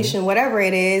flirtation, whatever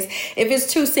it is. If it's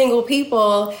two single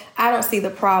people, I don't see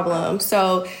the problem.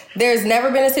 So there's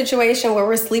never been a situation where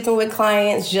we're sleeping with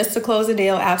clients just to close a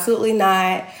deal. Absolutely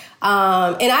not.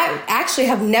 And I actually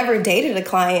have never dated a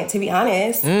client, to be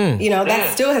honest. You know,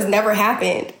 that still has never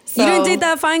happened. So, you didn't date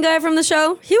that fine guy from the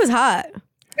show? He was hot.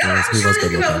 I was trying to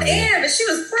think about Anne, but she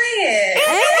was playing.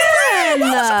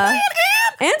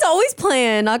 Anne's always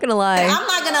playing, not gonna lie. I'm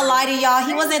not gonna lie to y'all.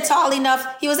 He wasn't tall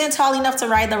enough to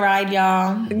ride the ride,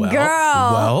 y'all.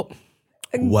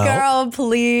 Girl,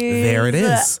 please. There it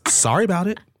is. Sorry about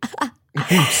it.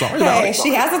 Sorry about it.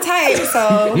 She has a type,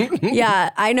 so. Yeah,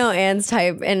 I know Anne's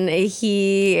type, and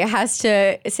he has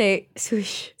to say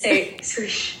swoosh. Say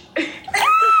swoosh.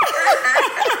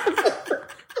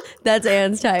 That's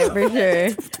Anne's type for sure.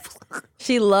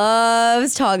 She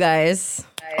loves tall guys.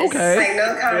 Okay. Like,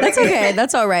 no comment. That's okay.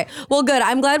 That's all right. Well, good.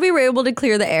 I'm glad we were able to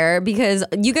clear the air because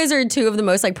you guys are two of the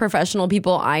most like professional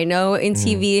people I know in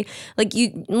TV.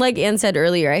 Like Anne said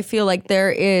earlier, I feel like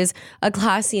there is a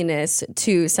classiness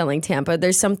to Selling Tampa.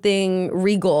 There's something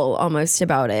regal almost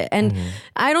about it. And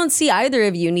I don't see either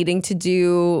of you needing to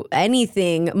do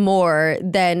anything more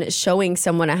than showing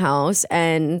someone a house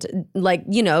and like,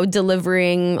 you know,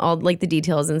 delivering all like the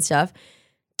details and stuff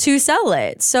to sell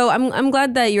it. So I'm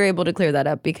glad that you're able to clear that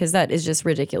up because that is just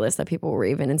ridiculous that people were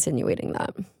even insinuating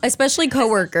that. Especially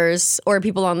coworkers or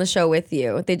people on the show with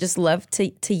you. They just love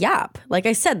to yap. Like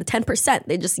I said, the 10%,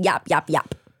 they just yap.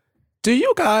 Do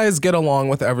you guys get along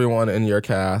with everyone in your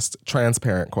cast?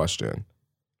 Transparent question.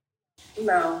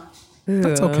 No.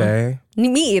 That's okay.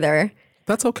 Me either.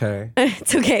 That's okay.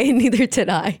 It's okay. Neither did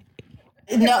I.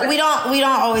 No, we don't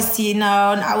always see. No,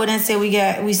 I wouldn't say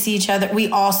we see each other. We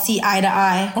all see eye to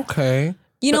eye. Okay.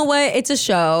 You know what? It's a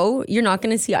show. You're not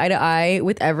going to see eye to eye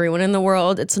with everyone in the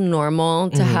world. It's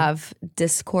normal to have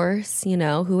discourse. You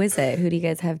know, who is it? Who do you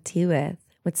guys have tea with?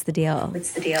 What's the deal?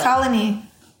 Colony.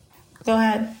 Go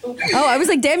ahead. Oh, I was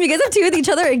like, damn, you guys have two with each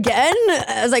other again?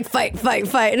 I was like, fight.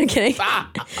 I'm kidding.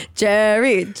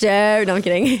 Jerry. No, I'm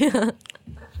kidding.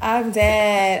 I'm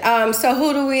dead. So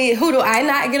who do I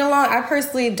not get along? I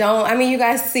personally don't. I mean, you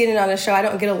guys see it on the show. I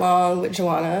don't get along with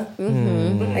Joanna.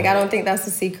 Mm-hmm. Like, I don't think that's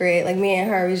a secret. Like, me and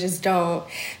her, we just don't.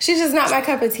 She's just not my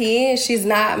cup of tea. She's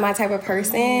not my type of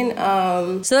person.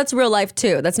 So that's real life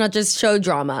too. That's not just show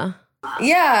drama.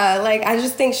 Yeah, like, I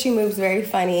just think she moves very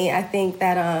funny. I think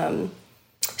that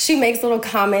she makes little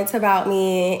comments about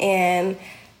me, and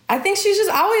I think she's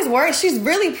just always worried. She's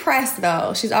really pressed,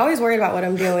 though. She's always worried about what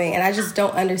I'm doing, and I just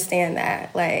don't understand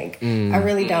that. Like, I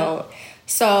really don't.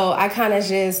 So I kind of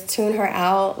just tune her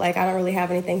out. Like, I don't really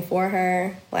have anything for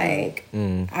her. Like,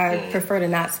 I prefer to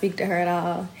not speak to her at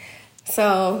all.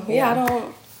 So, yeah, I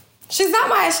don't... She's not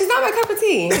my cup of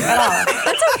tea at all.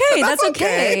 That's okay. That's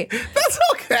okay. That's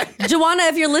okay. Joanna,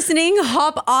 if you're listening,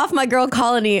 hop off my girl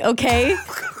Colony, okay?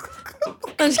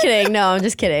 I'm just kidding. No, I'm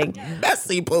just kidding.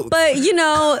 Messy boots. But, you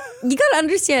gotta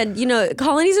understand,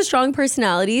 Colony's a strong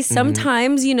personality.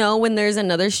 Sometimes, when there's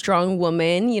another strong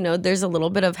woman, there's a little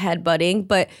bit of headbutting.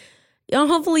 But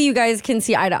hopefully you guys can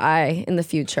see eye to eye in the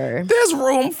future. There's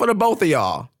room for the both of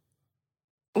y'all.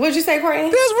 What'd you say, Courtney?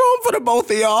 There's room for the both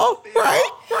of y'all, right?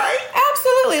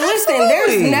 Absolutely. Listen,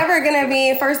 there's never gonna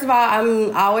be. First of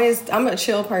all, I'm a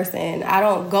chill person. I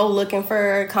don't go looking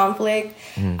for conflict.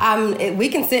 We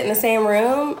can sit in the same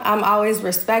room. I'm always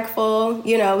respectful.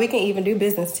 We can even do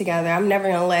business together. I'm never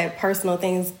gonna let personal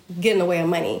things get in the way of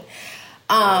money.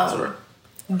 But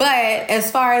as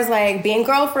far as like being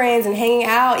girlfriends and hanging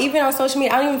out, even on social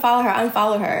media, I don't even follow her. I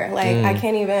unfollow her. Like I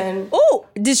can't even. Oh,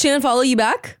 did she unfollow you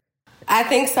back? I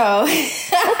think so.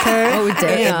 Okay. Oh,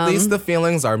 damn. At least the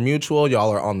feelings are mutual. Y'all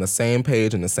are on the same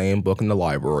page in the same book in the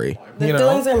library. The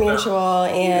feelings are mutual.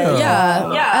 And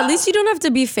yeah. At least you don't have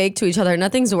to be fake to each other.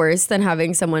 Nothing's worse than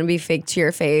having someone be fake to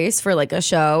your face for like a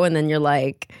show. And then you're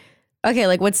like, okay,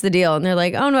 like what's the deal? And they're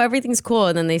like, oh no, everything's cool.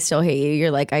 And then they still hate you.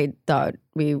 You're like, I thought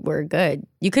we were good.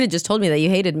 You could have just told me that you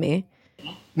hated me.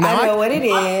 No, I know what it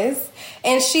is.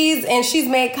 And she's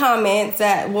made comments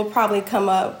that will probably come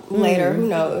up later, who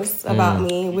knows, about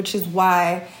me, which is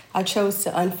why I chose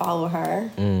to unfollow her.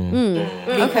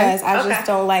 Because I just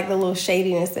don't like the little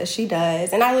shadiness that she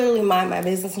does. And I literally mind my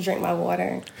business and drink my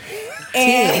water.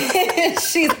 And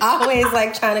she's always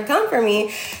like trying to come for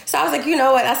me. So I was like, you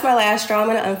know what, that's my last straw. I'm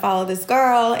going to unfollow this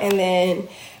girl. And then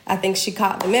I think she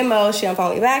caught the memo. She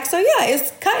unfollowed me back. So, yeah,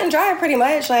 it's cut and dry pretty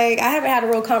much. Like, I haven't had a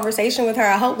real conversation with her.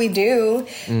 I hope we do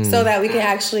so that we can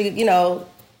actually,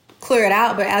 clear it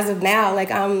out. But as of now, like,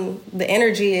 the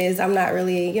energy is I'm not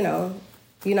really, you're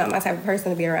not my type of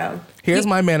person to be around. Here's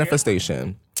my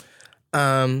manifestation.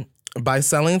 By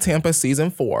Selling Tampa Season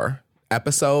 4,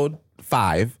 Episode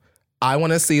 5, I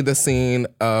want to see the scene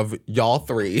of y'all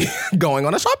three going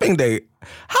on a shopping date.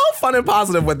 How fun and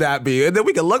positive would that be? And then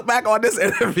we can look back on this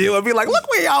interview and be like, look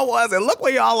where y'all was and look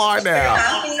where y'all are now.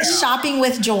 Shopping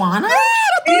with Joanna? Yeah,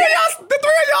 the three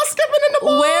of y'all skipping in the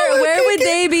mall. Where would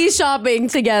they be shopping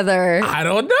together? I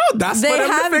don't know. That's they for them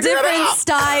to have figure it different out.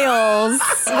 styles.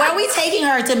 Where are we taking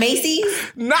her? To Macy's?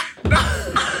 No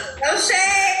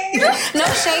shade. No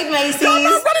shade, Macy's. Y'all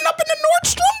not running up in the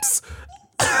Nordstroms?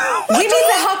 We need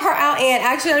to help her out, and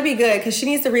actually that'd be good because she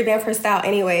needs to revamp her style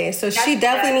anyway. So she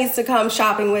definitely needs to come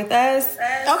shopping with us.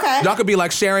 Okay. Y'all could be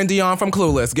like Sharon Dion from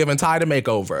Clueless, giving Ty a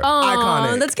makeover.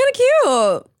 Iconic. That's kind of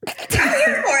cute. I'm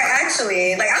here for it,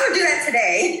 actually. Like, I would do that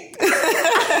today.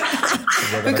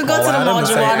 We could go to the mall,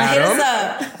 Joanna. Hit us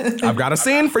up. I've got a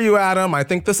scene for you, Adam. I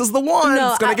think this is the one. No,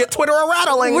 it's going to get Twitter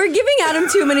a-rattling. We're giving Adam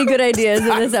too many good ideas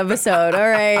in this episode. All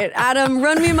right. Adam,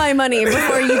 run me my money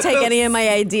before you take any of my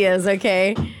ideas,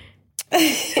 okay?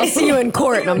 I'll see you in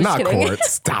court. No, I'm just Not kidding. court.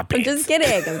 Stop it. I'm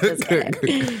just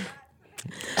kidding.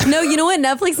 No, you know what?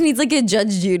 Netflix needs like a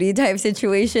Judge Judy type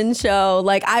situation show.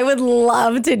 Like, I would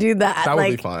love to do that. That would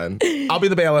be fun. I'll be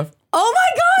the bailiff. Oh my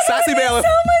God. Sassy bailiff.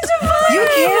 So much fun. You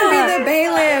can be the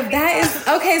bailiff. That is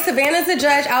okay. Savannah's the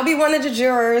judge. I'll be one of the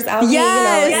jurors. I'll be,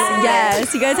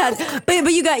 Yes. You guys had,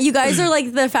 but you guys are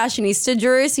like the fashionista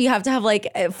jurors, so you have to have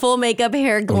like full makeup,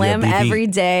 hair, glam every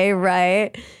day,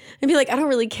 right? And be like, I don't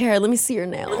really care. Let me see your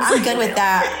nails. I'm good with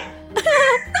that.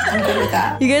 I'm good with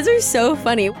that. You guys are so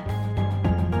funny.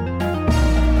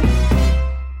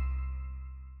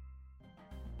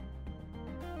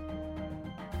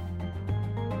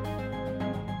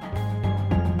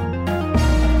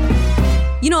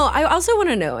 I also want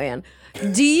to know, Anne,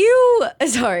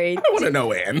 sorry. I want to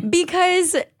know, Anne.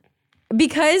 Because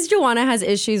Joanna has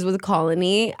issues with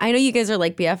Colony, I know you guys are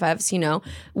like BFFs,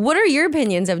 What are your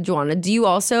opinions of Joanna? Do you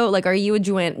also, like, are you a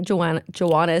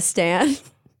Joanna stan?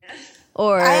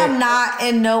 Or I am not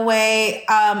in no way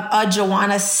a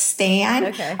Joanna stan.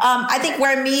 Okay. I think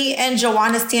where me and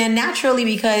Joanna stand naturally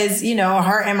because, you know,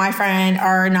 her and my friend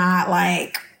are not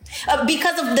like...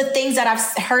 because of the things that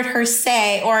I've heard her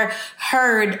say or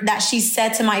heard that she said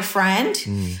to my friend,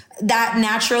 that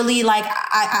naturally, like,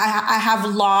 I have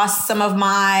lost some of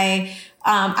my...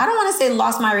 I don't want to say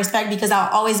lost my respect because I'll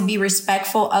always be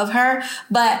respectful of her,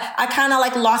 but I kind of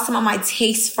like lost some of my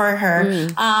taste for her.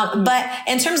 But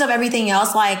in terms of everything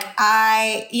else, like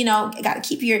you gotta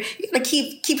keep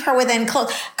her within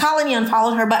close. Colony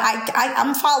unfollowed her, but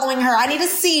I'm following her. I need to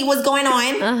see what's going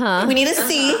on. We need to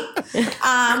see.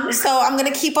 So I'm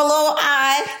going to keep a little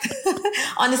eye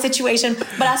on the situation.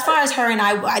 But as far as her and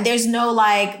I, there's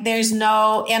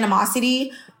no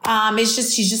animosity. It's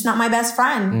just, she's just not my best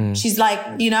friend. She's like,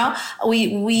 you know,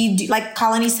 we do, like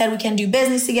Colony said, we can do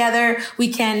business together.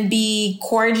 We can be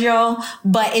cordial,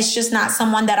 but it's just not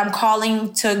someone that I'm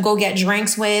calling to go get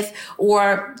drinks with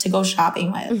or to go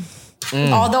shopping with.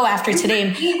 Although after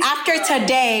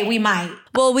today, we might.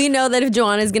 Well, we know that if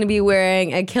Joanna's going to be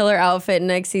wearing a killer outfit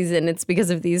next season, it's because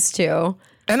of these two.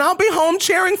 And I'll be home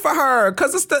cheering for her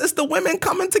because it's the women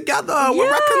coming together. We're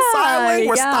reconciling.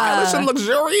 We're stylish and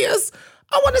luxurious.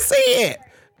 I want to see it.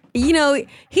 You know,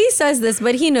 he says this,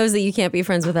 but he knows that you can't be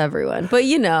friends with everyone. But,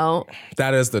 you know.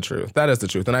 That is the truth. That is the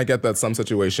truth. And I get that some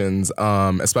situations,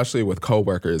 especially with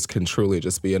coworkers, can truly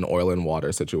just be an oil and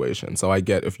water situation. So I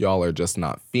get if y'all are just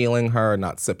not feeling her,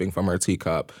 not sipping from her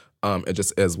teacup, it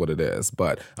just is what it is.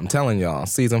 But I'm telling y'all,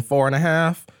 season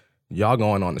 4.5, y'all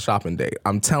going on the shopping date.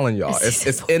 I'm telling y'all,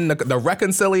 it's in the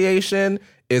reconciliation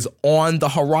is on the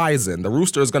horizon. The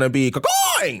rooster is going to be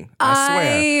cacoing. I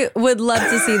swear. I would love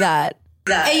to see that.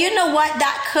 And you know what?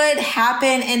 That could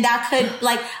happen, and that could,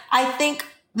 like, I think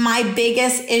my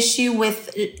biggest issue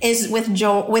with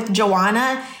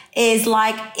Joanna is,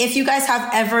 like, if you guys have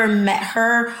ever met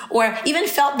her or even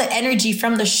felt the energy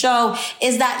from the show,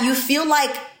 is that you feel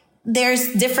like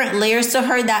there's different layers to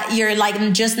her that you're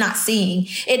like just not seeing.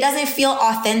 It doesn't feel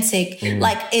authentic.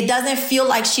 Like, it doesn't feel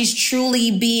like she's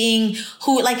truly being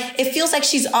who, like, it feels like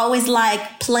she's always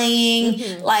like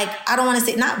playing, like, I don't want to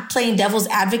say not playing devil's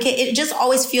advocate. It just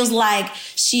always feels like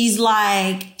she's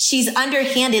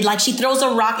underhanded. Like she throws a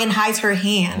rock and hides her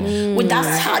hand.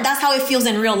 That's how it feels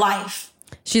in real life.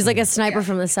 She's like a sniper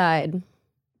from the side.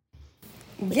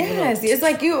 Yes, it's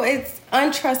like it's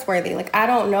untrustworthy. Like, I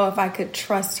don't know if I could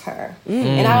trust her.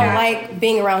 And I don't like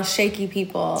being around shaky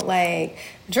people. Like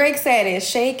Drake said, it's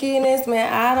shakiness,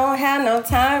 man. I don't have no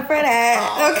time for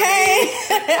that. Okay?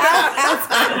 I don't have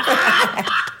time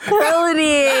for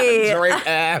that. Drake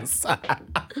ass.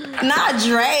 Not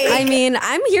Drake. I mean,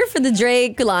 I'm here for the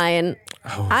Drake line.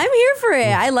 I'm here for it.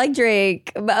 I like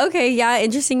Drake. But okay, yeah,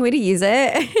 interesting way to use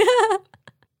it.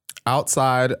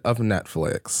 Outside of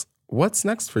Netflix, what's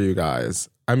next for you guys?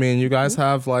 I mean, you guys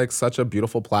have like such a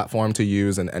beautiful platform to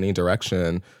use in any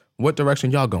direction. What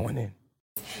direction y'all going in?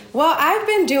 Well, I've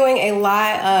been doing a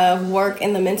lot of work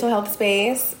in the mental health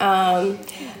space.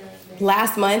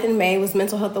 Last month in May was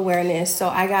Mental Health Awareness, so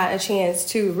I got a chance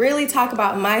to really talk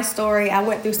about my story. I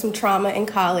went through some trauma in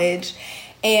college,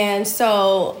 and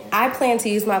so I plan to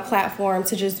use my platform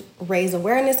to just raise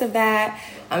awareness of that.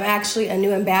 I'm actually a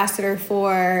new ambassador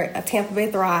for Tampa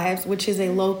Bay Thrives, which is a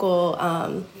local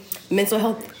mental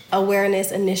health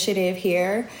awareness initiative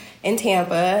here in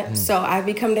Tampa. So I've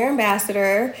become their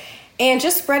ambassador and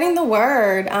just spreading the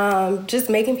word, just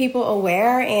making people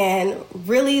aware and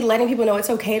really letting people know it's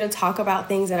okay to talk about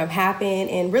things that have happened,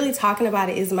 and really talking about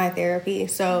it is my therapy.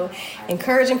 So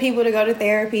encouraging people to go to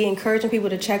therapy, encouraging people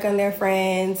to check on their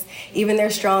friends, even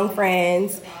their strong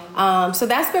friends. So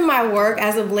that's been my work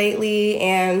as of lately.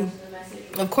 And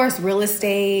of course, real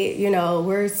estate, you know,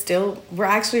 we're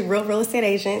actually real estate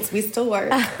agents. We still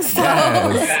work. So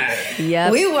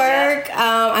we work.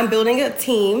 I'm building a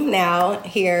team now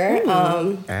here.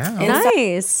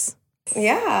 Nice.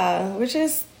 Yeah,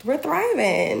 we're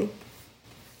thriving.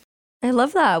 I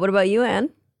love that. What about you, Anne?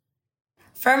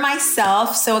 For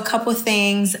myself, so a couple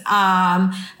things.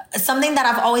 Something that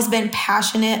I've always been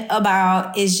passionate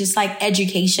about is just like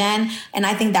education. And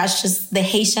I think that's just the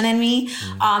Haitian in me.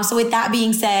 So with that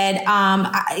being said,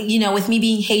 with me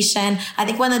being Haitian, I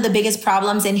think one of the biggest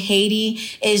problems in Haiti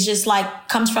is just like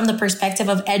comes from the perspective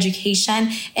of education.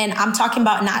 And I'm talking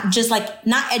about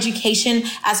not education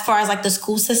as far as like the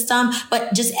school system,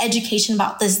 but just education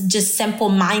about this just simple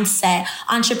mindset,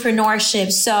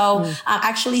 entrepreneurship. So I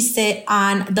actually sit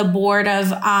on the board of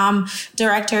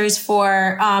directors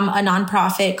for a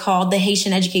nonprofit called the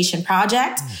Haitian Education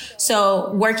Project.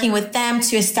 So working with them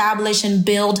to establish and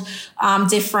build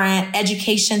different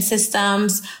education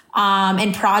systems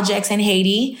and projects in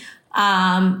Haiti.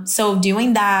 So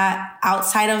doing that,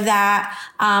 outside of that,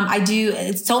 I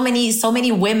do so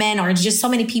many women or just so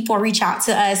many people reach out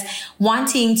to us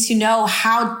wanting to know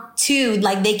how to,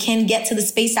 like, they can get to the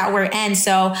space that we're in.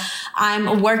 So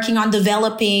I'm working on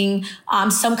developing,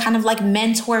 some kind of like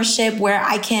mentorship where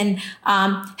I can,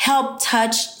 help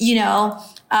touch,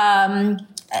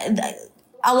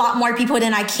 a lot more people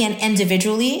than I can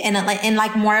individually and in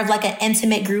like more of like an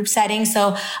intimate group setting.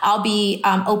 So I'll be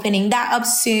opening that up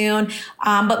soon.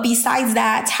 But besides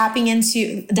that, tapping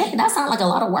into that sounds like a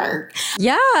lot of work.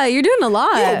 Yeah, you're doing a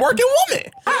lot. You're a working woman.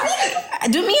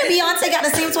 Do me and Beyonce got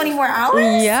the same 24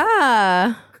 hours?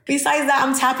 Yeah. Besides that,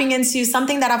 I'm tapping into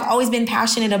something that I've always been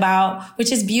passionate about,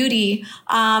 which is beauty.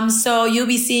 So you'll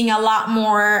be seeing a lot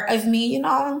more of me,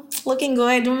 looking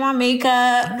good, doing my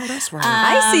makeup. Oh, that's right.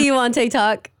 I see you on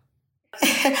TikTok.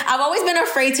 I've always been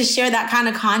afraid to share that kind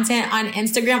of content on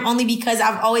Instagram only because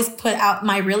I've always put out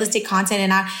my real estate content.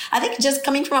 And I think just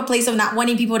coming from a place of not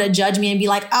wanting people to judge me and be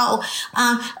like,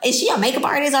 is she a makeup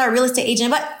artist or a real estate agent?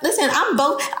 But listen, I'm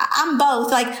both.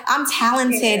 Like, I'm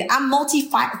talented. I'm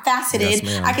multifaceted.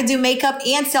 Yes, I could do makeup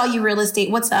and sell you real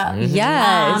estate. What's up? Mm-hmm.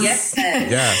 Yes.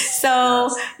 Yes. So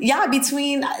yeah,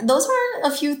 between those were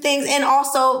a few things. And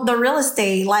also the real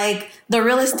estate, like the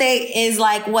real estate is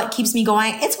like what keeps me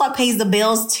going. It's what pays the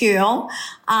bills too.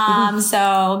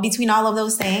 So between all of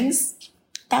those things,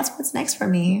 that's what's next for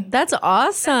me. That's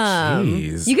awesome.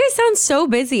 Jeez. You guys sound so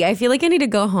busy. I feel like I need to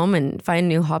go home and find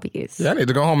new hobbies. Yeah, I need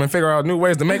to go home and figure out new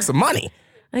ways to make some money.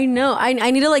 I know. I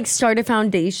need to like start a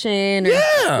foundation or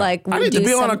like I need to do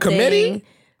be on a something. committee.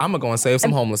 I'm gonna go and save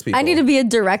some homeless people. I need to be a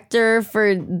director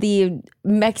for the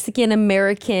Mexican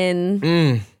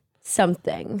American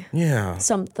something. Yeah.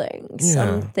 Something. Yeah.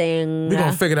 Something. We're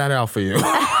gonna figure that out for you.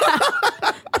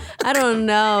 I don't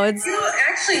know. It's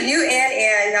You and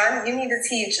Ann, you need to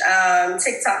teach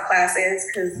TikTok classes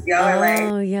because y'all are like.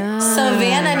 Oh yeah.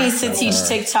 Savannah needs to teach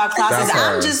TikTok classes. That's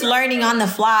her. I'm just learning on the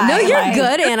fly. No, you're Like,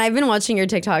 good, and I've been watching your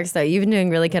TikToks though. You've been doing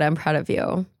really good. I'm proud of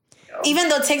you. Even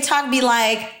though TikTok be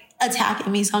like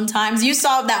attacking me sometimes. You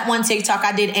saw that one TikTok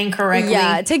I did incorrectly.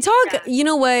 Yeah, TikTok, you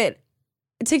know what?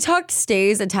 TikTok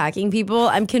stays attacking people.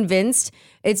 I'm convinced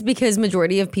it's because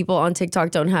majority of people on TikTok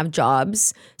don't have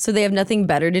jobs. So they have nothing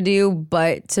better to do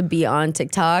but to be on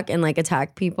TikTok and like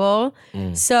attack people.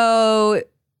 So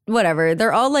whatever.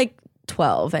 They're all like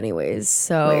 12 anyways.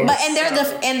 So But in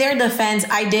their defense,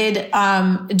 I did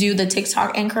do the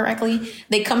TikTok incorrectly.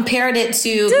 They compared it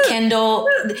to Kendall.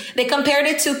 They compared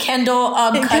it to Kendall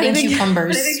cutting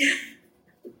cucumbers.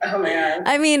 Oh my God.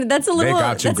 I mean, that's a little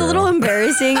got you, that's a little girl.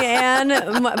 embarrassing, Anne.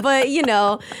 But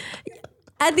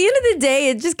at the end of the day,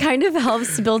 it just kind of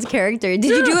helps to build character. Did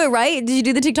you do it right? Did you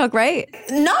do the TikTok right?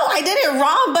 No, I did it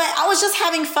wrong, but I was just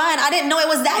having fun. I didn't know it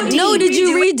was that deep. No, did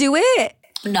you redo it?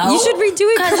 No. You should redo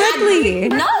it correctly.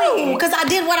 No, because I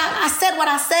did I said what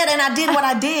I said and I did what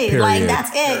I did. Period. Like, that's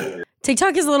it.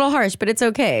 TikTok is a little harsh, but it's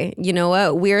okay. You know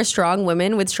what? We're strong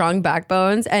women with strong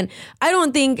backbones, and I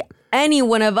don't think any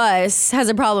one of us has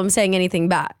a problem saying anything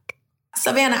back.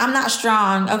 Savannah, I'm not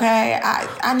strong, okay?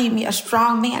 I need me a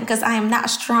strong man because I am not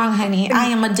strong, honey. I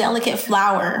am a delicate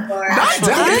flower. I'm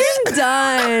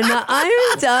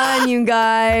done, you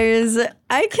guys.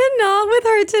 I cannot with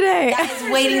her today. That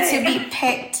is waiting to be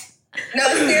picked. No,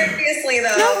 seriously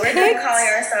though, we're not calling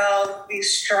ourselves be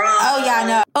strong. Oh, yeah,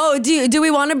 no. Oh, do we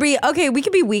want to be? Okay, we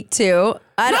could be weak too.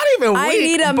 Not even I weak,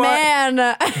 need a but-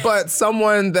 man. But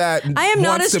someone that I am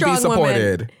not wants a to be strong woman.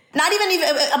 supported. Not even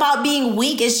about being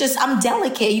weak. It's just I'm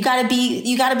delicate. You gotta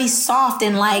be soft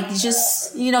and like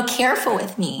just careful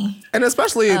with me. And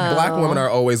especially black women are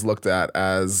always looked at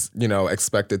as,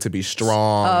 expected to be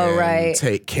strong and right.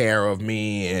 take care of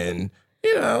me and,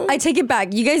 I take it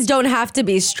back. You guys don't have to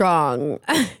be strong.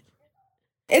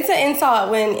 It's an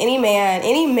insult when any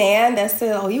man that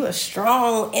says, "Oh, you a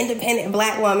strong, independent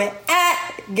black woman,"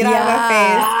 get out of my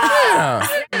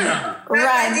face. Yeah.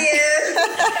 Right.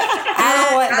 I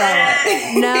don't want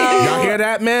that. No. Y'all hear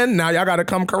that, men? Now y'all got to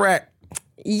come correct.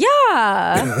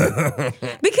 Yeah.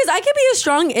 Because I could be a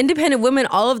strong, independent woman,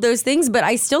 all of those things, but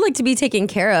I still like to be taken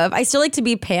care of. I still like to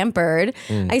be pampered.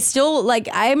 I still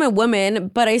I'm a woman,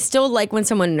 but I still like when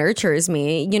someone nurtures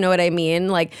me. You know what I mean?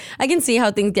 Like, I can see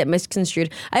how things get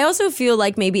misconstrued. I also feel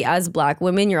like maybe as black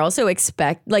women, you're also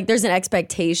there's an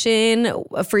expectation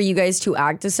for you guys to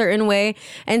act a certain way.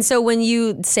 And so when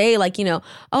you say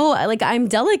I'm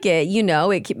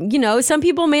delicate, some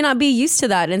people may not be used to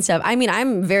that and stuff. I mean,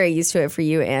 I'm very used to it for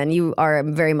you. And you are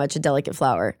very much a delicate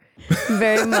flower.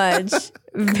 Very much.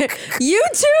 You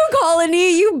too,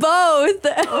 Colony. You both.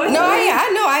 No,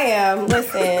 I know I am.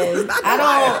 Listen, I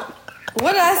don't.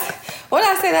 What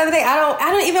did I say the other day?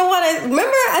 I don't even want to. Remember,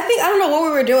 I don't know what we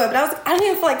were doing, but I don't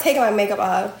even feel like taking my makeup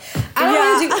off. I don't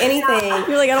want to do anything.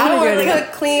 You're like, I don't want to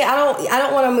cook, clean. I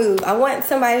don't want to move. I want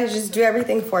somebody to just do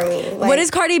everything for me. Like, what does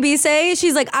Cardi B say?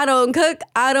 She's like, I don't cook,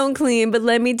 I don't clean, but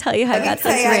let me tell you, I got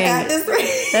this ring.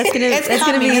 That's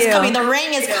gonna be It's you. coming. The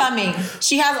ring is coming.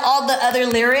 She has all the other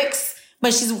lyrics,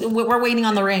 but we're waiting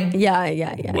on the ring.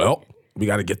 Yeah. Well, we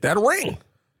got to get that ring.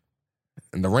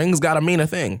 And the ring's got to mean a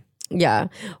thing. Yeah.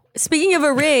 Speaking of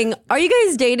a ring, are you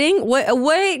guys dating?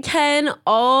 What can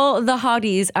all the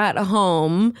hotties at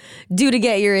home do to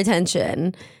get your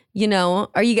attention? You know,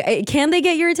 can they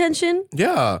get your attention?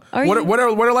 Yeah. What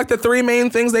are like the 3 main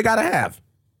things they got to have?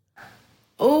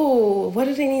 Oh, what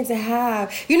do they need to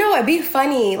have? You know what? Be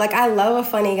funny. Like, I love a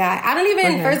funny guy.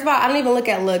 First of all, I don't even look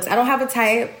at looks. I don't have a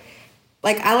type.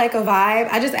 Like, I like a vibe.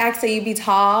 I just ask that you be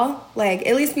tall. Like,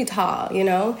 at least be tall, you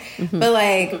know? Mm-hmm. But,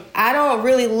 like, I don't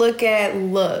really look at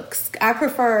looks. I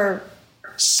prefer...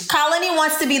 Colony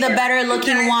wants to be the better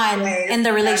looking one in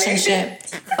the relationship.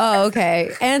 Oh,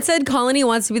 okay. Anne said Colony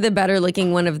wants to be the better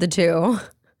looking one of the two.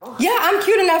 Yeah, I'm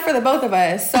cute enough for the both of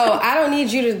us. So I don't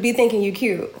need you to be thinking you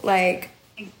cute. Like,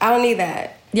 I don't need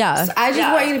that. Yeah. So I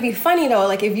just want you to be funny, though.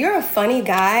 Like, if you're a funny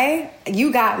guy,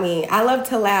 you got me. I love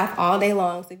to laugh all day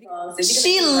long.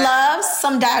 She loves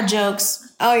some dad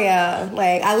jokes. Oh, yeah.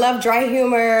 Like, I love dry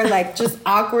humor, like, just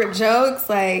awkward jokes.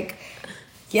 Like,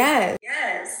 yes.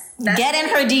 Get in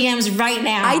her DMs right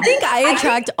now. I think I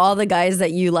attract all the guys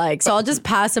that you like, so I'll just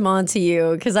pass them on to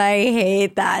you because I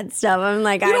hate that stuff. I'm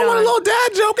like, you don't want a little dad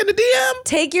joke in the DM?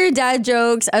 Take your dad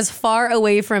jokes as far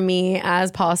away from me as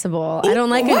possible. I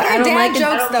don't like What are dad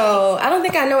jokes, though? I don't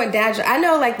think I know what dad jokes. I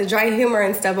know, like, the dry humor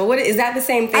and stuff, but what is that the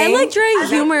same thing? I like dry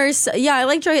humor. Yeah, I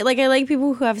like dry. Like, I like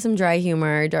people who have some dry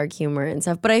humor, dark humor, and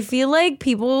stuff. But I feel like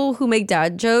people who make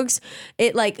dad jokes,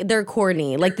 they're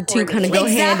corny. Like, the two kind of go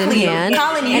hand in hand.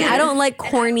 And I don't like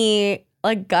corny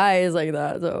like guys like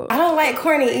that. So I don't like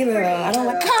corny either, though. I don't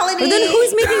like Colony. But then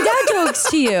who's making dad jokes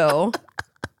to you?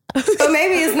 So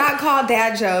maybe it's not called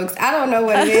dad jokes. I don't know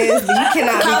what it is, but you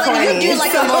cannot be corny. You do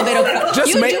like a little bit of...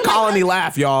 Just make Colony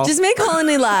laugh, y'all. Just make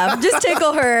Colony laugh. Just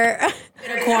tickle her.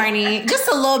 corny. Just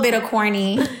a little bit of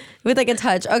corny. With like a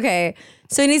touch. Okay.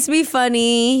 So he needs to be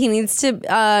funny. He needs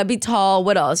to be tall.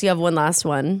 What else? You have one last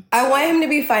one. I want him to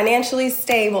be financially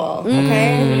stable,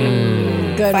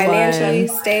 okay? Good financially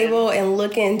one. stable and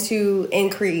looking to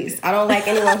increase. I don't like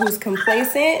anyone who's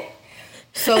complacent.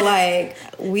 So, like,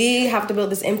 we have to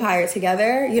build this empire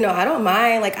together. You know, I don't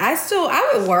mind. Like, I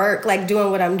would work, like,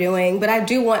 doing what I'm doing. But I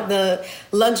do want the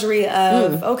luxury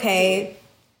of, okay,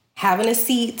 having a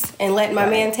seat and letting my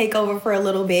man take over for a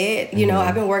little bit. You know,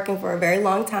 I've been working for a very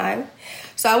long time.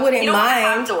 So I wouldn't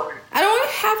mind. I don't want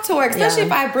to have to work, especially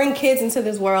if I bring kids into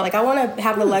this world. Like, I want to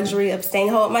have the luxury of staying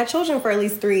home with my children for at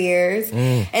least 3 years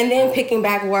and then picking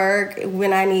back work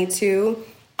when I need to.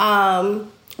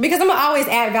 Because I'm going to always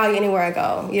add value anywhere I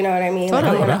go. You know what I mean?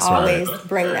 Totally. Like, I'm going to always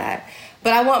bring that.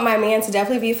 But I want my man to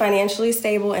definitely be financially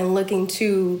stable and looking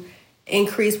to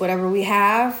increase whatever we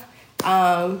have.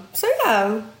 So,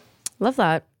 yeah. Love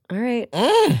that. All right.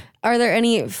 Are there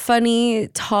any funny,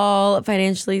 tall,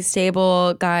 financially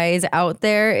stable guys out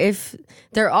there? If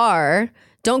there are,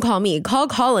 don't call me. Call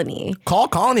Colony. Call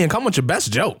Colony and come with your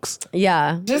best jokes.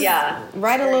 Yeah. Just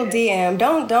write a little DM.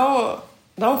 Don't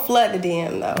flood the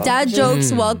DM, though. Dad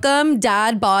jokes welcome.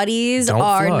 Dad bodies Don't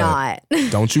are flood. not.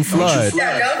 Don't you flood. Don't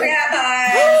bad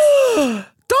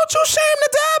Don't you shame the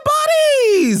dad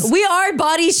bodies. We are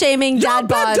body shaming dad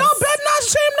bods. Y'all better not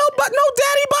shame no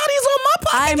daddy bodies on my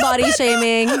podcast. I'm body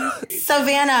shaming.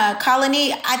 Savannah,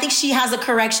 Colony, I think she has a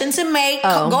correction to make.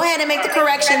 Oh. Go ahead and make the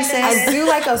correction, sis. I do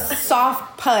like a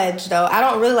soft pudge, though. I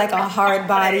don't really like a hard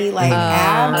body, like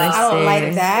abs. I don't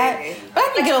like that. But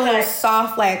I can get a little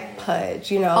soft, like,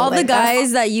 pudge, you know. All like, the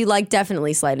guys that you like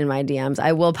definitely slide in my DMs.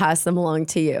 I will pass them along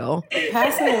to you.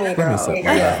 Pass it to me, girl. Look,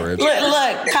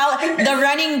 the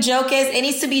running joke is it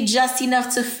needs to be just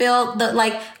enough to feel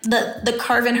the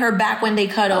curve in her back when they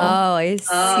cuddle. Oh, I see.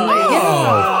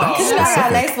 Because I got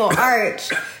a nice little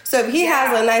arch. So if he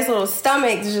has a nice little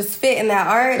stomach to just fit in that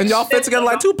arch. And y'all fit together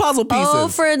like two puzzle pieces. Oh,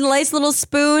 for a nice little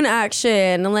spoon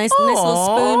action. A nice little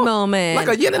spoon moment. Like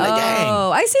a yin and a yang.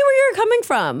 Oh, I see where you're coming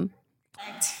from.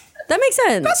 That makes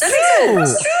sense. That's true.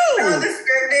 So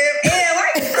descriptive.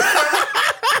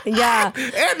 Yeah.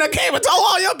 And I came and told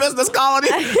all your business, Colony.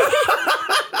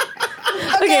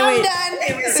 Okay, wait. I'm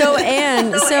done. So,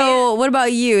 Anne, what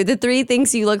about you? The 3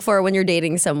 things you look for when you're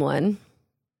dating someone.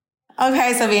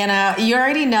 Okay, Savannah, you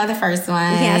already know the first one.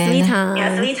 Yes, me time.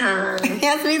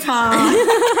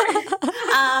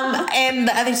 And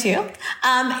the other 2,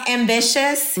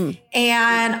 ambitious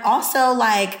and also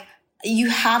like you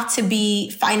have to be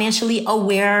financially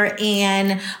aware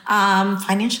and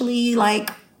financially like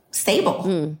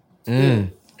stable.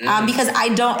 Because I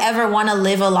don't ever want to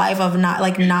live a life of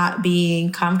not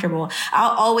being comfortable. I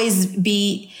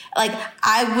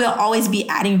will always be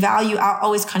adding value. I'll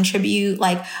always contribute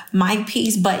like my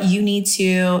piece, but you need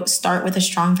to start with a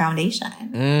strong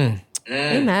foundation.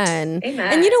 Amen.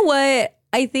 And you know what?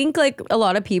 I think like a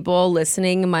lot of people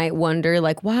listening might wonder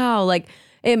like, wow, like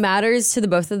it matters to the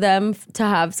both of them to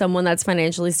have someone that's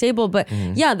financially stable. But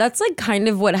yeah, that's like kind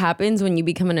of what happens when you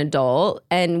become an adult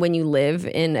and when you live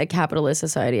in a capitalist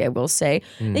society, I will say.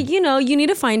 Like, you know, you need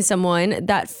to find someone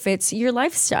that fits your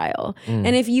lifestyle.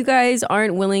 And if you guys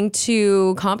aren't willing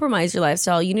to compromise your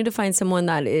lifestyle, you need to find someone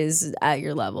that is at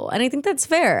your level. And I think that's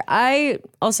fair. I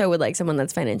also would like someone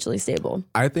that's financially stable.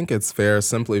 I think it's fair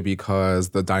simply because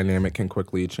the dynamic can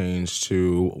quickly change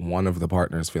to one of the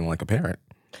partners feeling like a parent.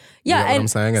 Yeah, you know what I'm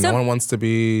saying? And no one wants to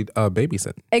be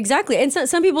babysitting. Exactly. And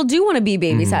some people do want to be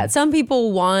babysat. Some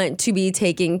people want to be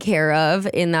taken care of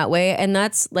in that way. And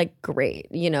that's like great,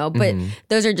 you know, but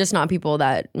those are just not people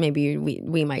that maybe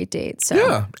we might date. So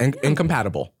yeah, and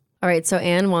incompatible. All right. So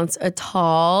Anne wants a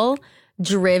tall,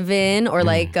 driven, or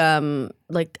like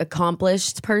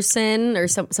accomplished person or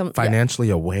some financially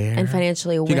aware. And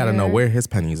financially aware. He got to know where his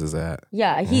pennies is at.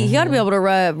 Yeah. He got to be able to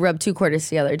rub 2 quarters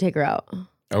together, take her out.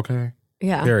 Okay.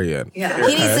 Yeah. Period. Yeah.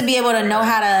 He needs to be able to know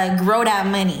how to grow that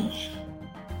money.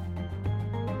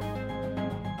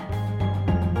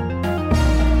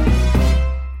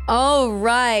 All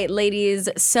right, ladies.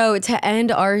 So to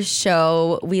end our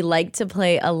show, we like to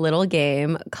play a little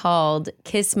game called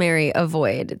Kiss, Marry,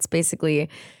 Avoid. It's basically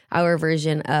our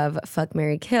version of Fuck,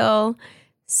 Marry, Kill.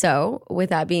 So with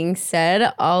that being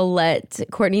said, I'll let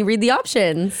Courtney read the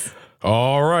options.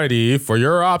 All righty. For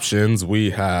your options, we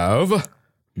have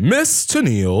Miss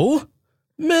Tennille,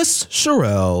 Miss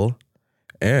Sherelle,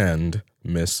 and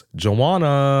Miss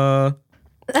Joanna.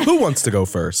 Who wants to go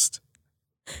first?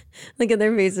 Look at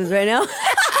their faces right now.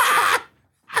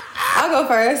 I'll go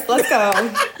first. Let's go.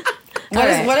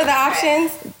 What are the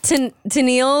options?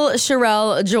 Tennille,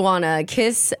 Sherelle, Joanna.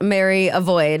 Kiss, marry,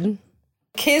 avoid.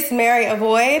 Kiss, marry,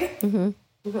 avoid? Dang,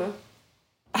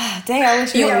 I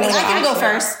wish you I can go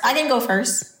first. I can go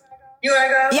first. You want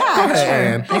to go? Yeah, Go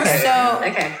ahead, sure.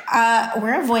 okay. So,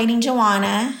 we're avoiding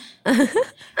Joanna.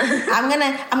 I'm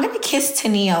gonna kiss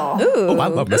Tennille. Ooh. Oh, I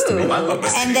love Miss Tennille.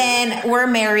 And then we're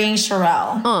marrying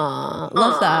Sherelle. Aw,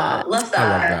 love that.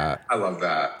 I love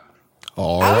that.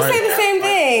 All I would right. say the same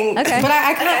thing. Okay. But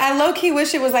I low-key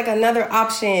wish it was like another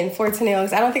option for Tennille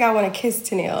because I don't think I want to kiss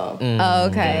Tennille. Oh,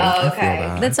 okay.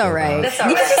 That's all right.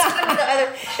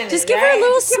 Just give her a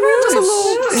little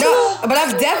smooch. No, but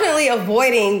I'm definitely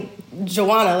avoiding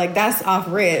Joanna. Like, that's off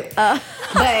rip. But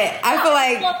I feel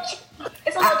like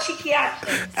It's a little cheeky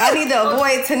action. I need to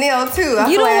avoid Tennille too.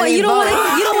 You don't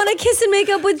want to kiss and make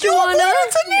up with Joanna.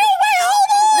 Tennille, wait,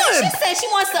 hold on. She said she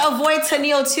wants to avoid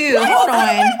Tennille too. Hold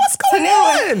on. What's going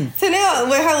on? Tennille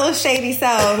with her little shady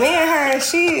self. Me and her,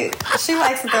 she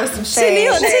likes to throw some shade.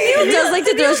 Tennille does like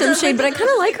to throw some shade, but I kind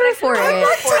of like her for it. No,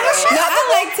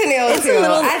 I like Tennille too.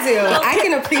 little- I do. I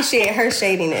can appreciate her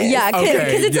shadiness. Yeah, because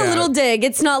Okay, it's a yeah. little dig.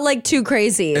 It's not like too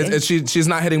crazy. She's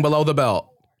not hitting below the belt.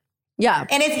 Yeah.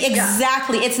 And it's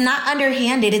exactly, it's not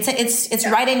underhanded. It's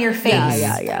right in your face.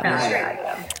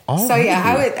 Yeah. So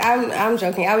yeah, I'm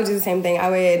joking. I would do the same thing. I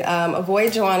would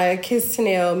avoid Joanna, kiss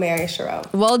Tennille, marry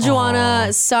Sherelle. Well,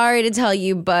 Joanna, sorry to tell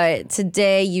you, but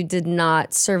today you did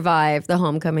not survive the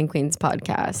Homecoming Queens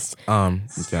podcast. No.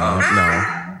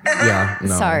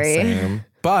 Sorry. Same.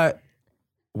 But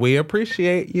we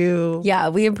appreciate you. Yeah,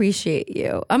 we appreciate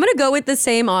you. I'm going to go with the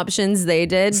same options they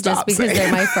did Stop just because saying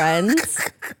they're my friends.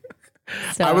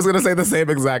 So. I was gonna say the same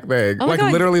exact thing. Oh my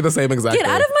God. Literally the same exact Get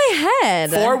thing. out of my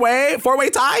head. Four-way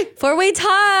tie? Four-way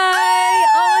tie.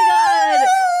 Oh my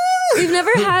God. We've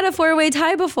never had a four-way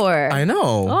tie before. I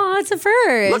know. Oh, it's a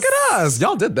first. Look at us.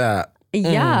 Y'all did that.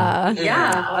 Yeah.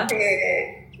 Yeah.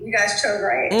 You guys chose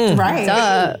right.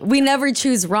 Right. We never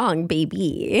choose wrong,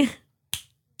 baby.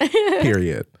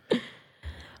 Period.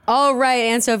 All right,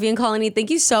 Anne-Sophie and Colony, thank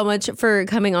you so much for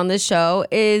coming on this show.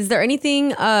 Is there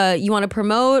anything you want to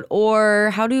promote,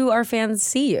 or how do our fans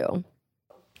see you?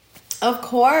 Of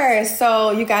course.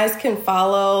 So you guys can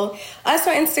follow us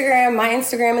on Instagram. My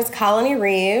Instagram is Colony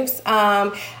Reeves.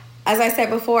 As I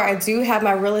said before, I do have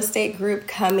my real estate group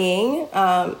coming.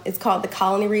 It's called the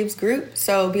Colony Reeves Group.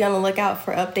 So be on the lookout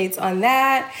for updates on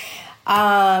that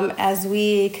as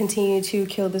we continue to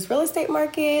kill this real estate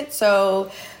market.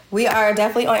 So we are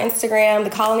definitely on Instagram, the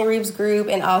Colony Reeves Group,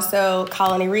 and also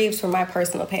Colony Reeves for my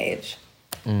personal page.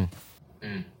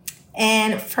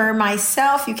 And for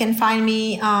myself, you can find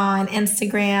me on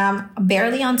Instagram,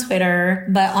 barely on Twitter,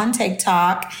 but on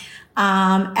TikTok,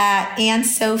 at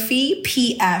Anne-Sophie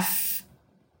PF.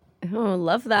 Oh,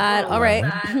 love that. All right.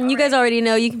 You guys already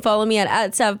know you can follow me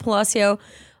at Sav Palacio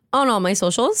on all my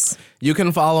socials. You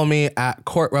can follow me at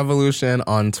Court Revolution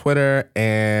on Twitter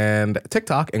and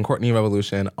TikTok, and Courtney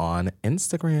Revolution on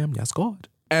Instagram. Yes, God.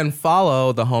 And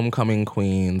follow the Homecoming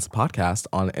Queens podcast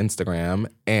on Instagram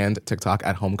and TikTok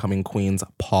at Homecoming Queens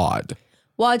Pod.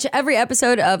 Watch every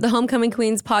episode of the Homecoming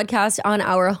Queens podcast on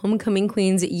our Homecoming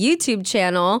Queens YouTube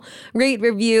channel. Rate,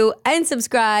 review, and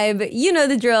subscribe. You know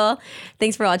the drill.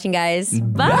 Thanks for watching, guys.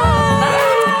 Bye.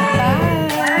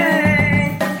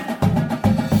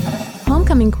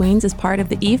 Homecoming Queens is part of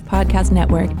the Eve Podcast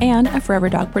Network and a Forever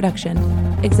Dog production.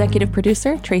 Executive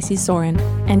producer, Tracy Soren.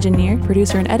 Engineer,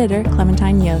 producer, and editor,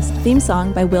 Clementine Yost. Theme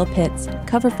song by Will Pitts.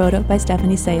 Cover photo by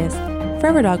Stephanie Sayes.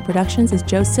 Forever Dog Productions is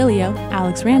Joe Cilio,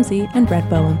 Alex Ramsey, and Brett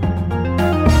Boehm.